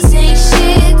niggas ain't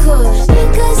shit. Cause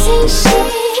niggas ain't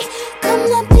shit.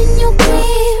 Come up in your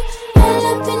crib, all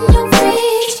up in your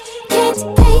fridge. Can't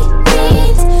pay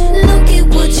rent. Look at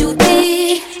what you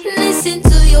did. Listen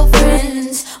to your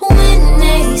friends when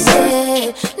they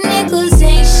said niggas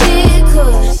ain't shit.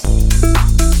 Cause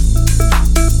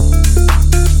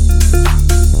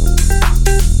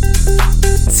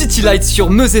City Lights sur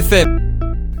Meuse FM.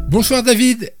 Bonsoir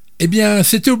David. Eh bien,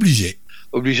 c'était obligé.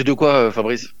 Obligé de quoi,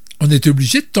 Fabrice? On était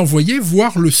obligé de t'envoyer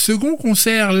voir le second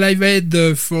concert Live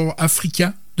Aid for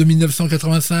Africa de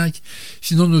 1985.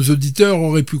 Sinon, nos auditeurs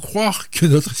auraient pu croire que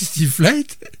notre City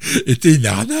Flight était une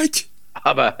arnaque.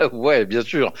 Ah bah ouais, bien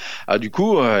sûr. Ah, du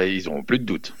coup, ils ont plus de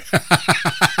doute.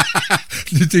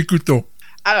 Nous t'écoutons.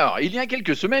 Alors, il y a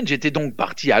quelques semaines, j'étais donc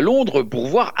parti à Londres pour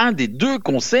voir un des deux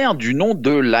concerts du nom de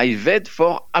Live Aid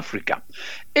for Africa.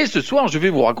 Et ce soir, je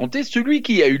vais vous raconter celui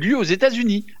qui a eu lieu aux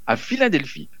États-Unis, à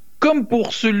Philadelphie. Comme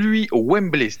pour celui au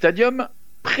Wembley Stadium,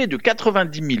 près de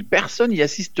 90 000 personnes y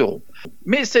assisteront.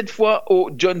 Mais cette fois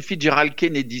au John Fitzgerald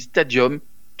Kennedy Stadium,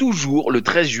 toujours le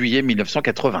 13 juillet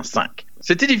 1985.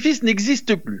 Cet édifice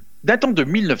n'existe plus. Datant de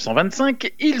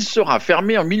 1925, il sera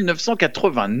fermé en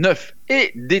 1989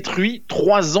 et détruit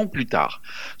 3 ans plus tard.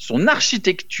 Son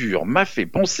architecture m'a fait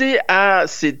penser à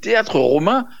ces théâtres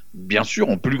romains, bien sûr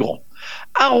en plus grand.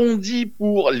 Arrondi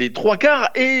pour les 3/4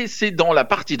 et c'est dans la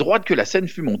partie droite que la scène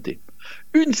fut montée.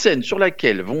 Une scène sur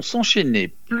laquelle vont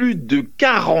s'enchaîner plus de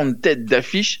 40 têtes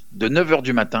d'affiche de 9h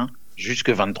du matin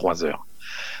jusqu'à 23h.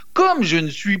 Comme je ne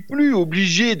suis plus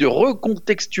obligé de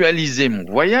recontextualiser mon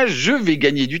voyage, je vais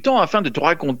gagner du temps afin de te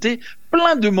raconter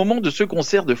plein de moments de ce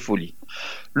concert de folie.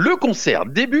 Le concert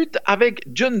débute avec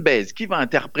John Baez qui va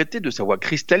interpréter de sa voix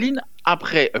cristalline,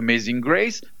 après Amazing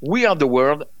Grace, We Are the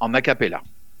World en a cappella.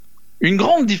 Une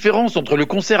grande différence entre le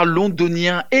concert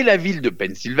londonien et la ville de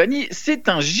Pennsylvanie, c'est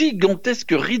un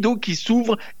gigantesque rideau qui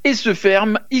s'ouvre et se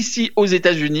ferme ici aux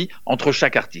États-Unis entre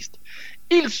chaque artiste.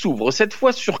 Il s'ouvre cette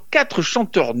fois sur 4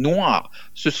 chanteurs noirs,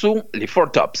 ce sont les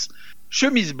Four Tops.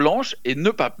 Chemise blanche et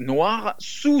nœud pape noir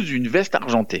sous une veste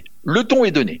argentée. Le ton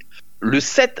est donné. Le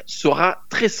set sera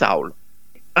très soul.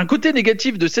 Un côté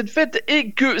négatif de cette fête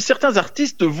est que certains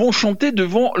artistes vont chanter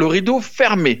devant le rideau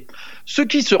fermé, ce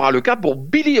qui sera le cas pour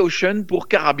Billy Ocean pour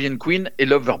Caribbean Queen et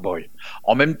Loverboy.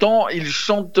 En même temps, ils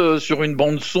chantent sur une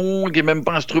bande-son qui n'est même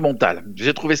pas instrumentale.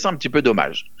 J'ai trouvé ça un petit peu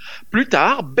dommage. Plus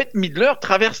tard, Bette Midler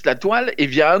traverse la toile et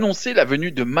vient annoncer la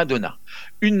venue de Madonna.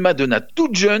 Une Madonna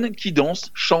toute jeune qui danse,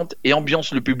 chante et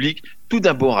ambiance le public, tout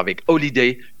d'abord avec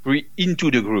Holiday, puis Into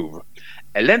the Groove.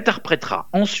 Elle interprétera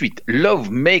ensuite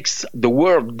Love Makes the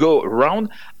World Go Round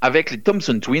avec les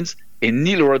Thompson Twins et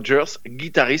Neil Rogers,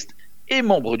 guitariste et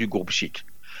membre du groupe Chic.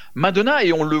 Madonna,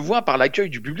 et on le voit par l'accueil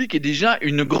du public, est déjà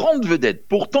une grande vedette.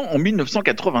 Pourtant, en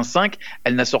 1985,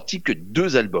 elle n'a sorti que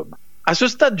 2 albums. À ce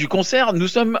stade du concert, nous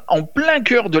sommes en plein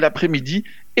cœur de l'après-midi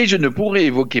et je ne pourrais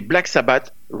évoquer Black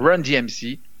Sabbath, Run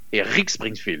DMC et Rick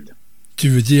Springfield. Tu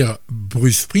veux dire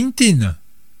Bruce Springsteen ?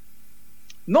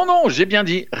 Non, j'ai bien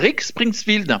dit Rick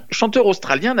Springfield, chanteur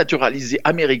australien naturalisé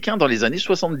américain dans les années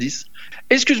 70.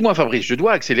 Excuse-moi Fabrice, je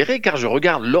dois accélérer car je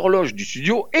regarde l'horloge du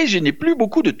studio et je n'ai plus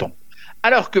beaucoup de temps.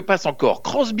 Alors que passent encore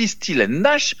Crosby, Stills &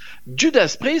 Nash,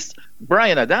 Judas Priest,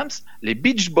 Bryan Adams, les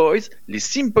Beach Boys, les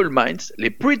Simple Minds,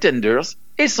 les Pretenders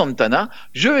et Santana,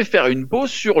 je vais faire une pause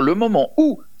sur le moment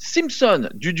où Simpson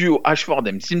du duo Ashford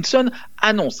 & Simpson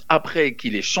annonce, après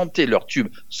qu'il ait chanté leur tube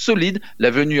Solide, la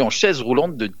venue en chaise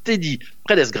roulante de Teddy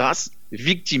Pendergrass,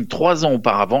 victime 3 ans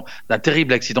auparavant d'un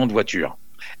terrible accident de voiture.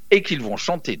 Et qu'ils vont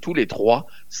chanter tous les 3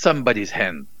 Somebody's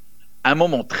Hand. Un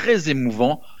moment très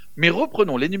émouvant, mais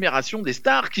reprenons l'énumération des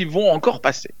stars qui vont encore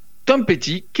passer. Tom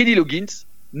Petty, Kenny Loggins,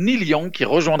 Neil Young qui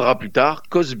rejoindra plus tard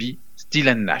Crosby,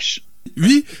 Stills & Nash.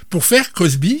 Oui, pour faire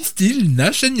Crosby, Stills,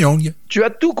 Nash & Young. Tu as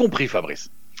tout compris Fabrice.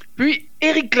 Puis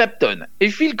Eric Clapton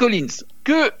et Phil Collins,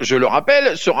 que, je le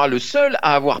rappelle, sera le seul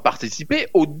à avoir participé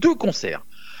aux 2 concerts.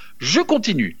 Je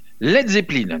continue. Led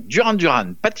Zeppelin, Duran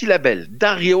Duran, Patti LaBelle,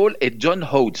 Darry Hall et John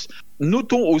Oates.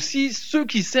 notons aussi ceux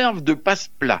qui servent de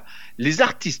passe-plat, les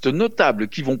artistes notables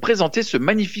qui vont présenter ce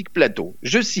magnifique plateau.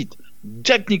 Je cite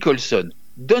Jack Nicholson,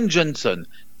 Don Johnson,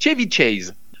 Chevy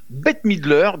Chase, Bette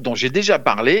Midler, dont j'ai déjà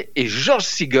parlé, et George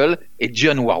Segal et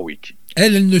Dionne Warwick.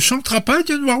 Elle ne chantera pas,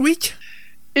 Dionne Warwick ?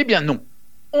 Eh bien non,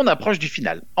 on approche du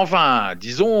final. Enfin,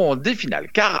 disons des finales,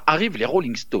 car arrivent les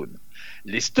Rolling Stones.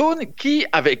 Les Stones qui,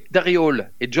 avec Darry Hall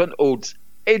et John Oates,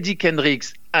 Eddie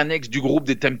Kendricks, annexe du groupe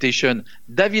des Temptations,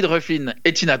 David Ruffin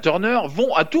et Tina Turner,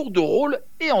 vont à tour de rôle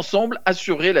et ensemble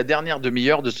assurer la dernière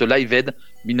demi-heure de ce Live Aid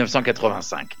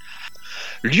 1985.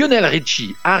 Lionel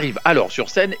Richie arrive alors sur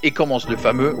scène et commence le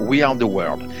fameux We Are the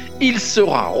World. Il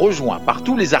sera rejoint par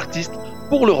tous les artistes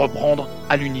pour le reprendre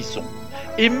à l'unisson.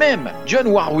 Et même Dionne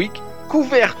Warwick,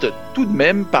 couverte tout de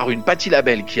même par une Patti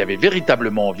LaBelle qui avait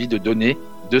véritablement envie de donner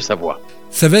de sa voix.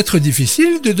 Ça va être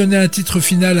difficile de donner un titre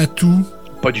final à tout ?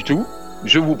 Pas du tout.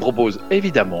 Je vous propose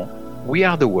évidemment We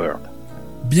Are the World.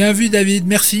 Bien vu David,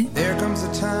 merci. There comes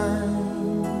a time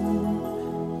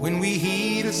when we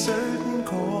heed a certain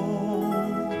call,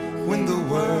 when the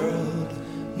world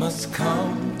must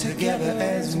come together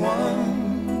as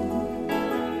one.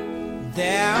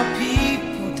 There are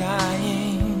people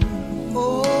dying.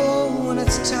 Oh, when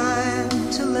it's time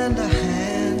to lend a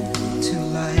hand to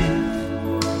life,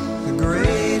 the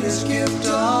greatest gift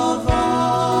of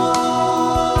all.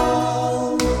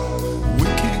 We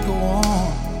can't go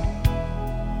on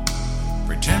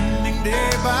pretending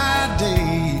day by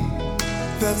day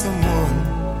that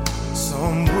someone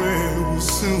somewhere will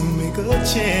soon make a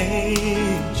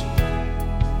change.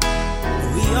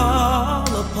 We all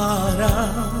a part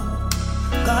of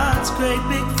God's great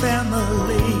big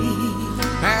family.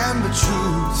 And the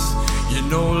truth, you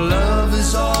know, love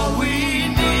is all we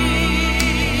need.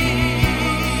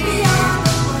 We are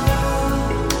the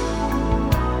world.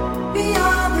 We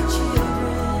are the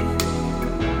children.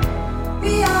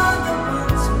 We are the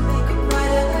ones who make a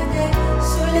brighter day.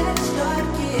 So let's start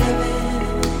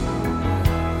giving.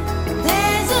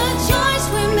 There's a choice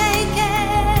we're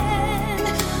making.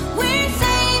 We're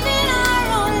saving our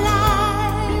own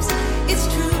lives. It's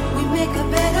true, we make a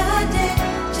better day.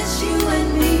 Just you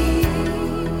and me.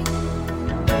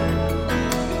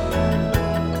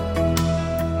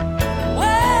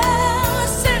 Well,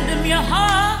 send them your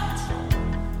heart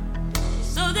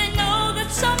so they know that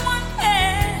someone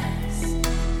cares,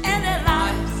 and their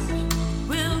lives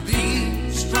will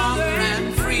be Stronger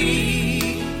and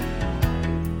free,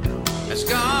 as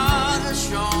God has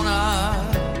shown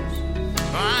us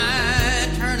by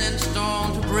turning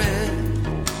stone to bread.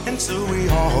 And so we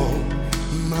all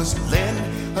must lend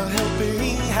a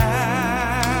helping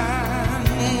hand.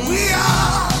 We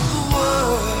are the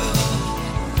world.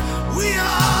 We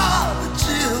are the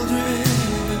children.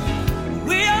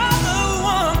 We are the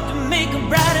one to make a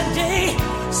brighter day.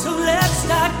 So let's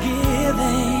start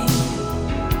giving.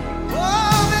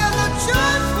 Oh, there's a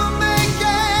choice we're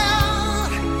making.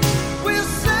 We're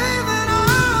saving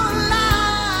our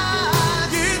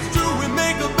lives. It's true, we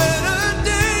make a better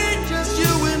day, just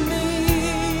you and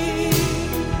me.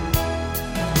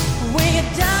 When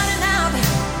you're down and out,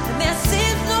 and there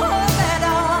seems no hope at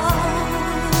all.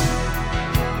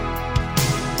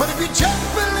 But if you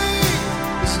just believe,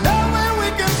 there's nowhere we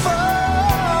can fall.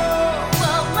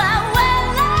 Well,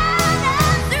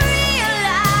 let's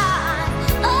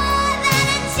realize, oh, that a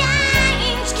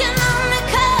change can only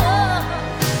come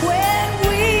when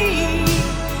we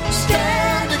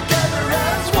Stand together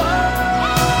as one.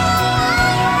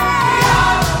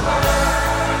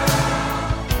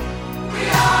 We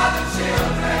are the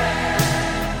children.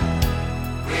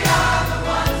 We are the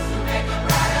ones who make a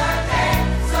brighter day.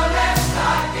 So let's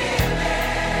start giving. There's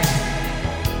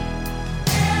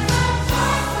a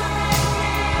choice we're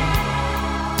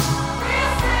making.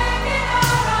 We're saving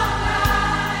our own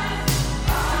lives.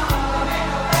 We'll make a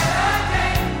better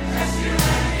day. Just you and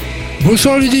me.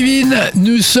 Bonsoir Ludivine,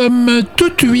 nous sommes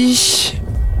toutes oui.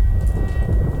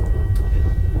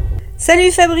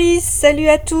 Salut Fabrice, salut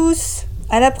à tous.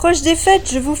 À l'approche des fêtes,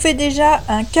 je vous fais déjà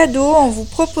un cadeau en vous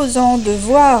proposant de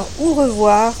voir ou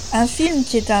revoir un film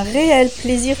qui est un réel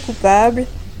plaisir coupable,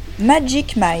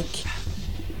 Magic Mike.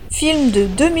 Film de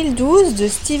 2012 de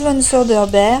Steven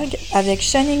Soderbergh avec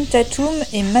Channing Tatum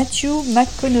et Matthew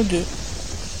McConaughey.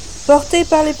 Porté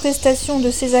par les prestations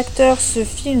de ses acteurs, ce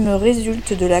film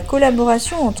résulte de la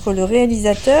collaboration entre le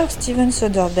réalisateur Steven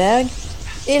Soderbergh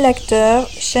et l'acteur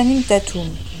Channing Tatum.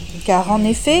 Car en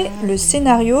effet, le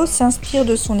scénario s'inspire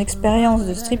de son expérience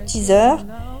de stripteaseur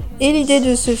et l'idée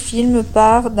de ce film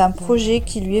part d'un projet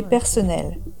qui lui est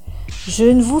personnel. Je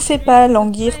ne vous fais pas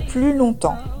languir plus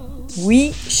longtemps.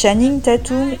 Oui, Channing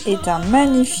Tatum est un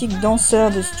magnifique danseur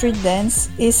de street dance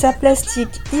et sa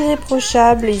plastique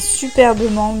irréprochable est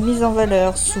superbement mise en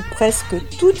valeur sous presque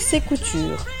toutes ses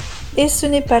coutures. Et ce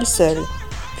n'est pas le seul,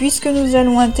 puisque nous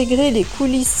allons intégrer les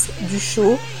coulisses du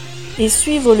show et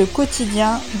suivre le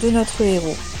quotidien de notre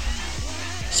héros.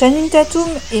 Channing Tatum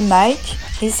est Mike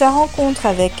et sa rencontre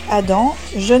avec Adam,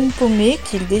 jeune paumé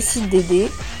qu'il décide d'aider,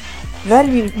 va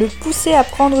le pousser à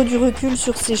prendre du recul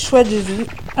sur ses choix de vie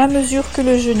à mesure que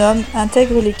le jeune homme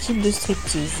intègre l'équipe de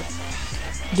striptease.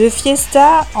 De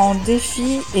fiesta en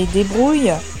défis et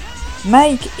débrouilles,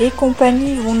 Mike et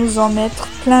compagnie vont nous en mettre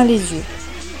plein les yeux.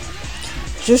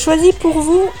 Je choisis pour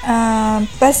vous un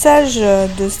passage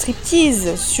de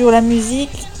striptease sur la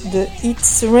musique de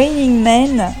It's Raining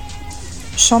Men,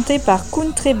 chanté par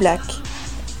Country Black.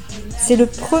 C'est le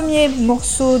premier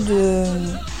morceau de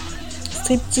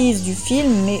striptease du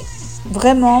film, mais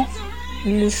vraiment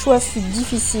le choix fut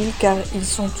difficile car ils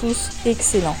sont tous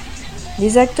excellents.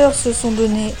 Les acteurs se sont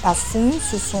donnés à fond,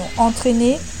 se sont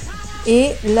entraînés et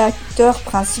l'acteur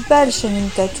principal, Channing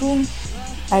Tatum,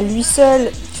 à lui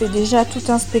seul fait déjà tout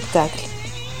un spectacle.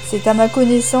 C'est à ma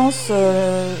connaissance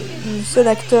le seul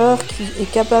acteur qui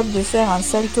est capable de faire un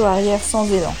salto arrière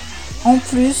sans élan. En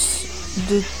plus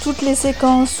de toutes les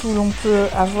séquences où l'on peut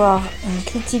avoir une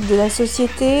critique de la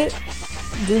société,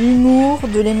 de l'humour,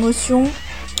 de l'émotion,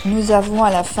 nous avons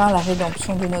à la fin la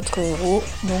rédemption de notre héros.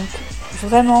 Donc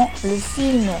vraiment le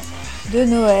film de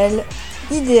Noël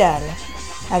idéal.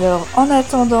 Alors en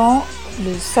attendant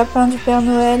le sapin du Père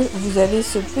Noël, vous avez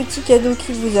ce petit cadeau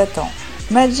qui vous attend.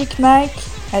 Magic Mike,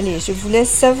 allez, je vous laisse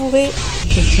savourer.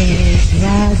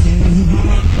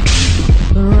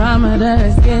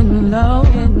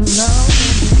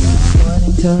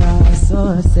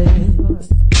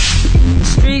 The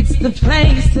streets the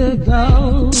place to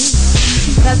go.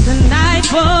 That's the night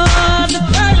for the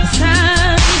first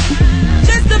time.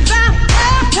 Just about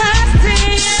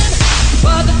 10:10.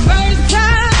 For the first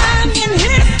time in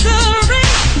history,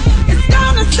 it's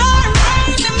gonna start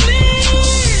raining men.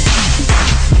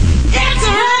 It's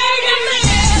raining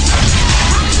men.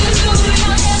 Hallelujah,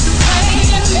 it's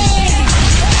raining men.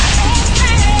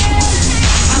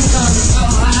 I'm gonna go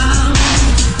out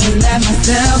and let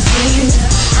myself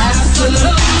in.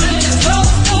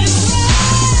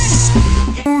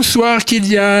 Bonsoir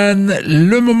Kylian,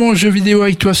 le moment jeu vidéo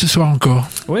avec toi ce soir encore.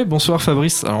 Ouais, bonsoir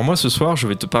Fabrice. Alors moi ce soir je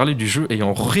vais te parler du jeu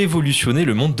ayant révolutionné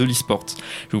le monde de l'e-sport.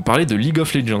 Je vais vous parler de League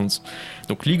of Legends.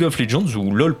 Donc League of Legends,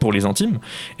 ou LOL pour les intimes,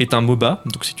 est un MOBA,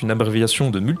 donc c'est une abréviation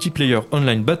de Multiplayer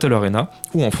Online Battle Arena,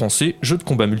 ou en français, jeu de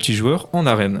combat multijoueur en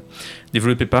arène.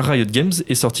 Développé par Riot Games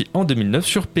et sorti en 2009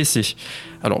 sur PC.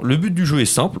 Alors le but du jeu est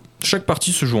simple, chaque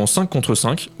partie se joue en 5 contre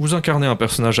 5, vous incarnez un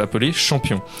personnage appelé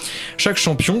champion. Chaque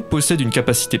champion possède une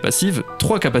capacité passive,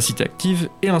 3 capacités actives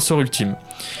et un sort ultime.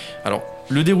 Alors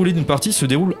le déroulé d'une partie se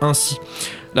déroule ainsi.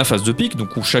 La phase de pique,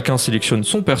 donc où chacun sélectionne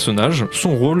son personnage,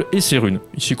 son rôle et ses runes.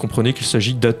 Ici comprenez qu'il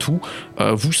s'agit d'atouts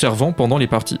vous servant pendant les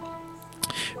parties.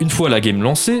 Une fois la game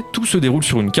lancée, tout se déroule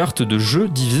sur une carte de jeu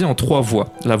divisée en 3 voies.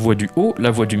 La voie du haut,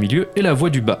 la voie du milieu et la voie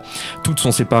du bas. Toutes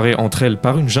sont séparées entre elles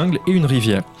par une jungle et une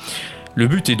rivière. Le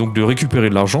but est donc de récupérer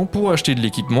de l'argent pour acheter de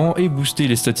l'équipement et booster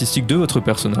les statistiques de votre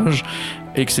personnage,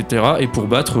 etc. et pour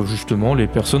battre justement les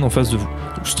personnes en face de vous.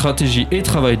 Donc, stratégie et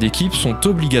travail d'équipe sont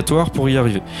obligatoires pour y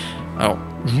arriver. Alors,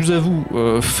 je vous avoue,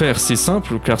 faire c'est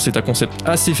simple car c'est un concept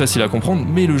assez facile à comprendre,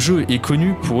 mais le jeu est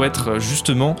connu pour être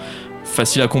justement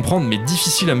facile à comprendre mais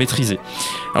difficile à maîtriser.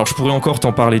 Alors je pourrais encore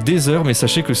t'en parler des heures, mais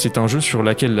sachez que c'est un jeu sur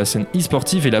lequel la scène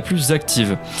e-sportive est la plus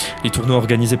active. Les tournois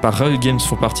organisés par Riot Games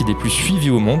font partie des plus suivis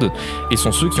au monde et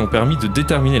sont ceux qui ont permis de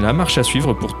déterminer la marche à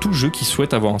suivre pour tout jeu qui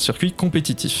souhaite avoir un circuit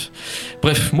compétitif.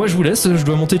 Bref, moi je vous laisse, je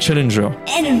dois monter Challenger.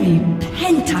 Enemy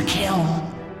pentakill.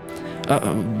 Ah,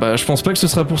 bah je pense pas que ce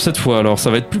sera pour cette fois, alors ça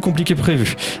va être plus compliqué que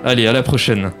prévu. Allez, à la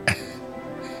prochaine.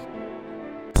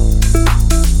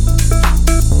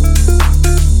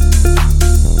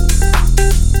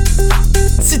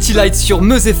 City Lights sur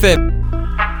Meuse FM.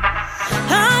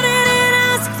 I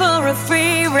didn't ask for a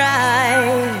free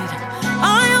ride.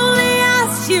 I only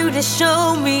asked you to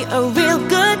show me a real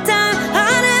good time.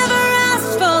 I never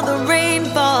asked for the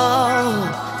rainfall.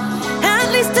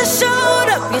 At least I showed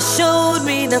up, you showed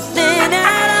me nothing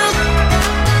at all.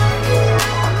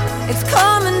 It's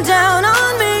coming down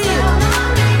on me.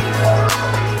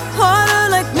 Harder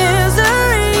like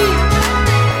misery.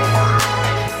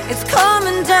 It's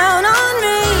coming down on me.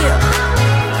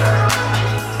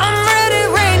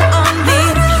 Rain on me,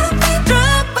 rain.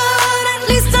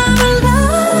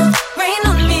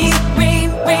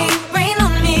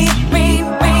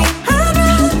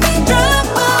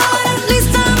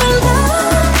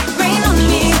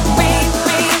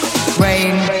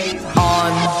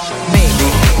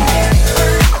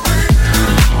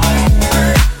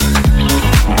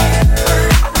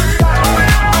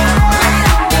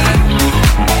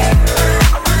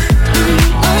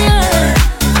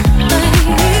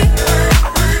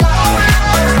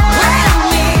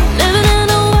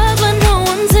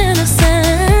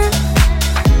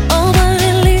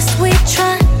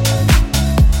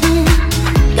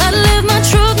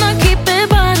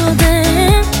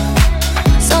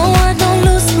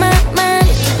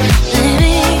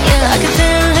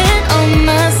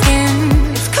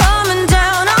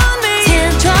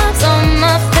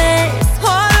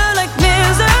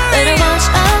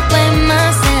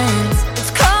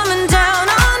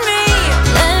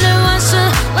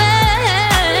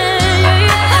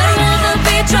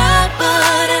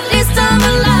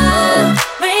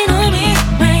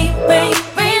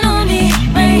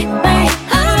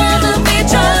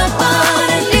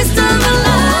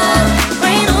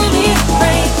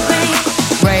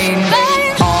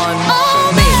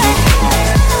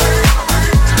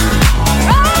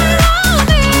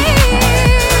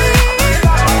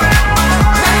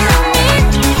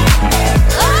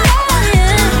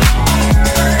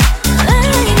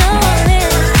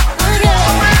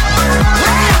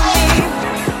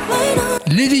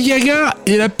 Lady Gaga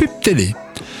et la pub télé.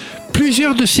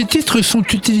 Plusieurs de ses titres sont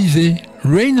utilisés.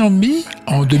 Rain on Me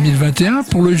en 2021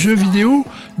 pour le jeu vidéo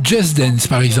Just Dance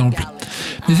par exemple.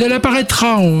 Mais elle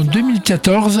apparaîtra en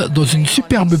 2014 dans une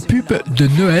superbe pub de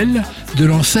Noël de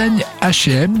l'enseigne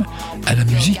H&M à la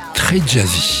musique très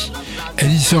jazzy.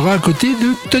 Elle y sera à côté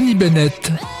de Tony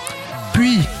Bennett.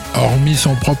 Puis, hormis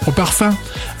son propre parfum,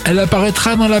 elle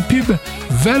apparaîtra dans la pub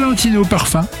Valentino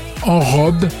Parfum en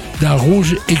robe d'un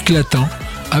rouge éclatant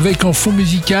avec en fond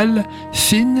musical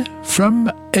Seen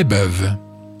from Above.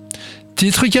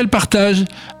 Titre qu'elle partage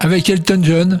avec Elton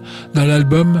John dans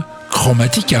l'album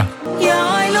Chromatica. Yeah,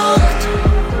 I looked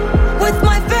with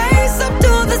my face up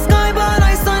to the sky, but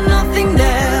I saw nothing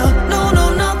there. No,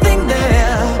 nothing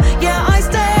there. Yeah, I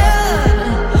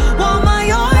stared while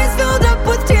my eyes filled up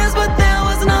with tears, but there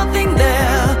was nothing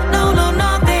there. No, nothing.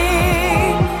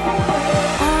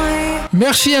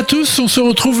 Merci à tous, on se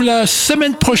retrouve la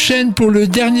semaine prochaine pour le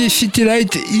dernier City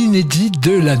Light inédit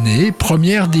de l'année.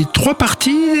 Première des 3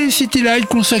 parties des City Light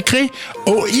consacrées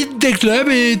au hit des clubs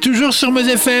et toujours sur Meuse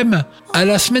FM. À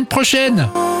la semaine prochaine.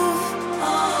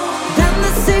 Then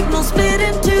the signal split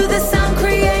into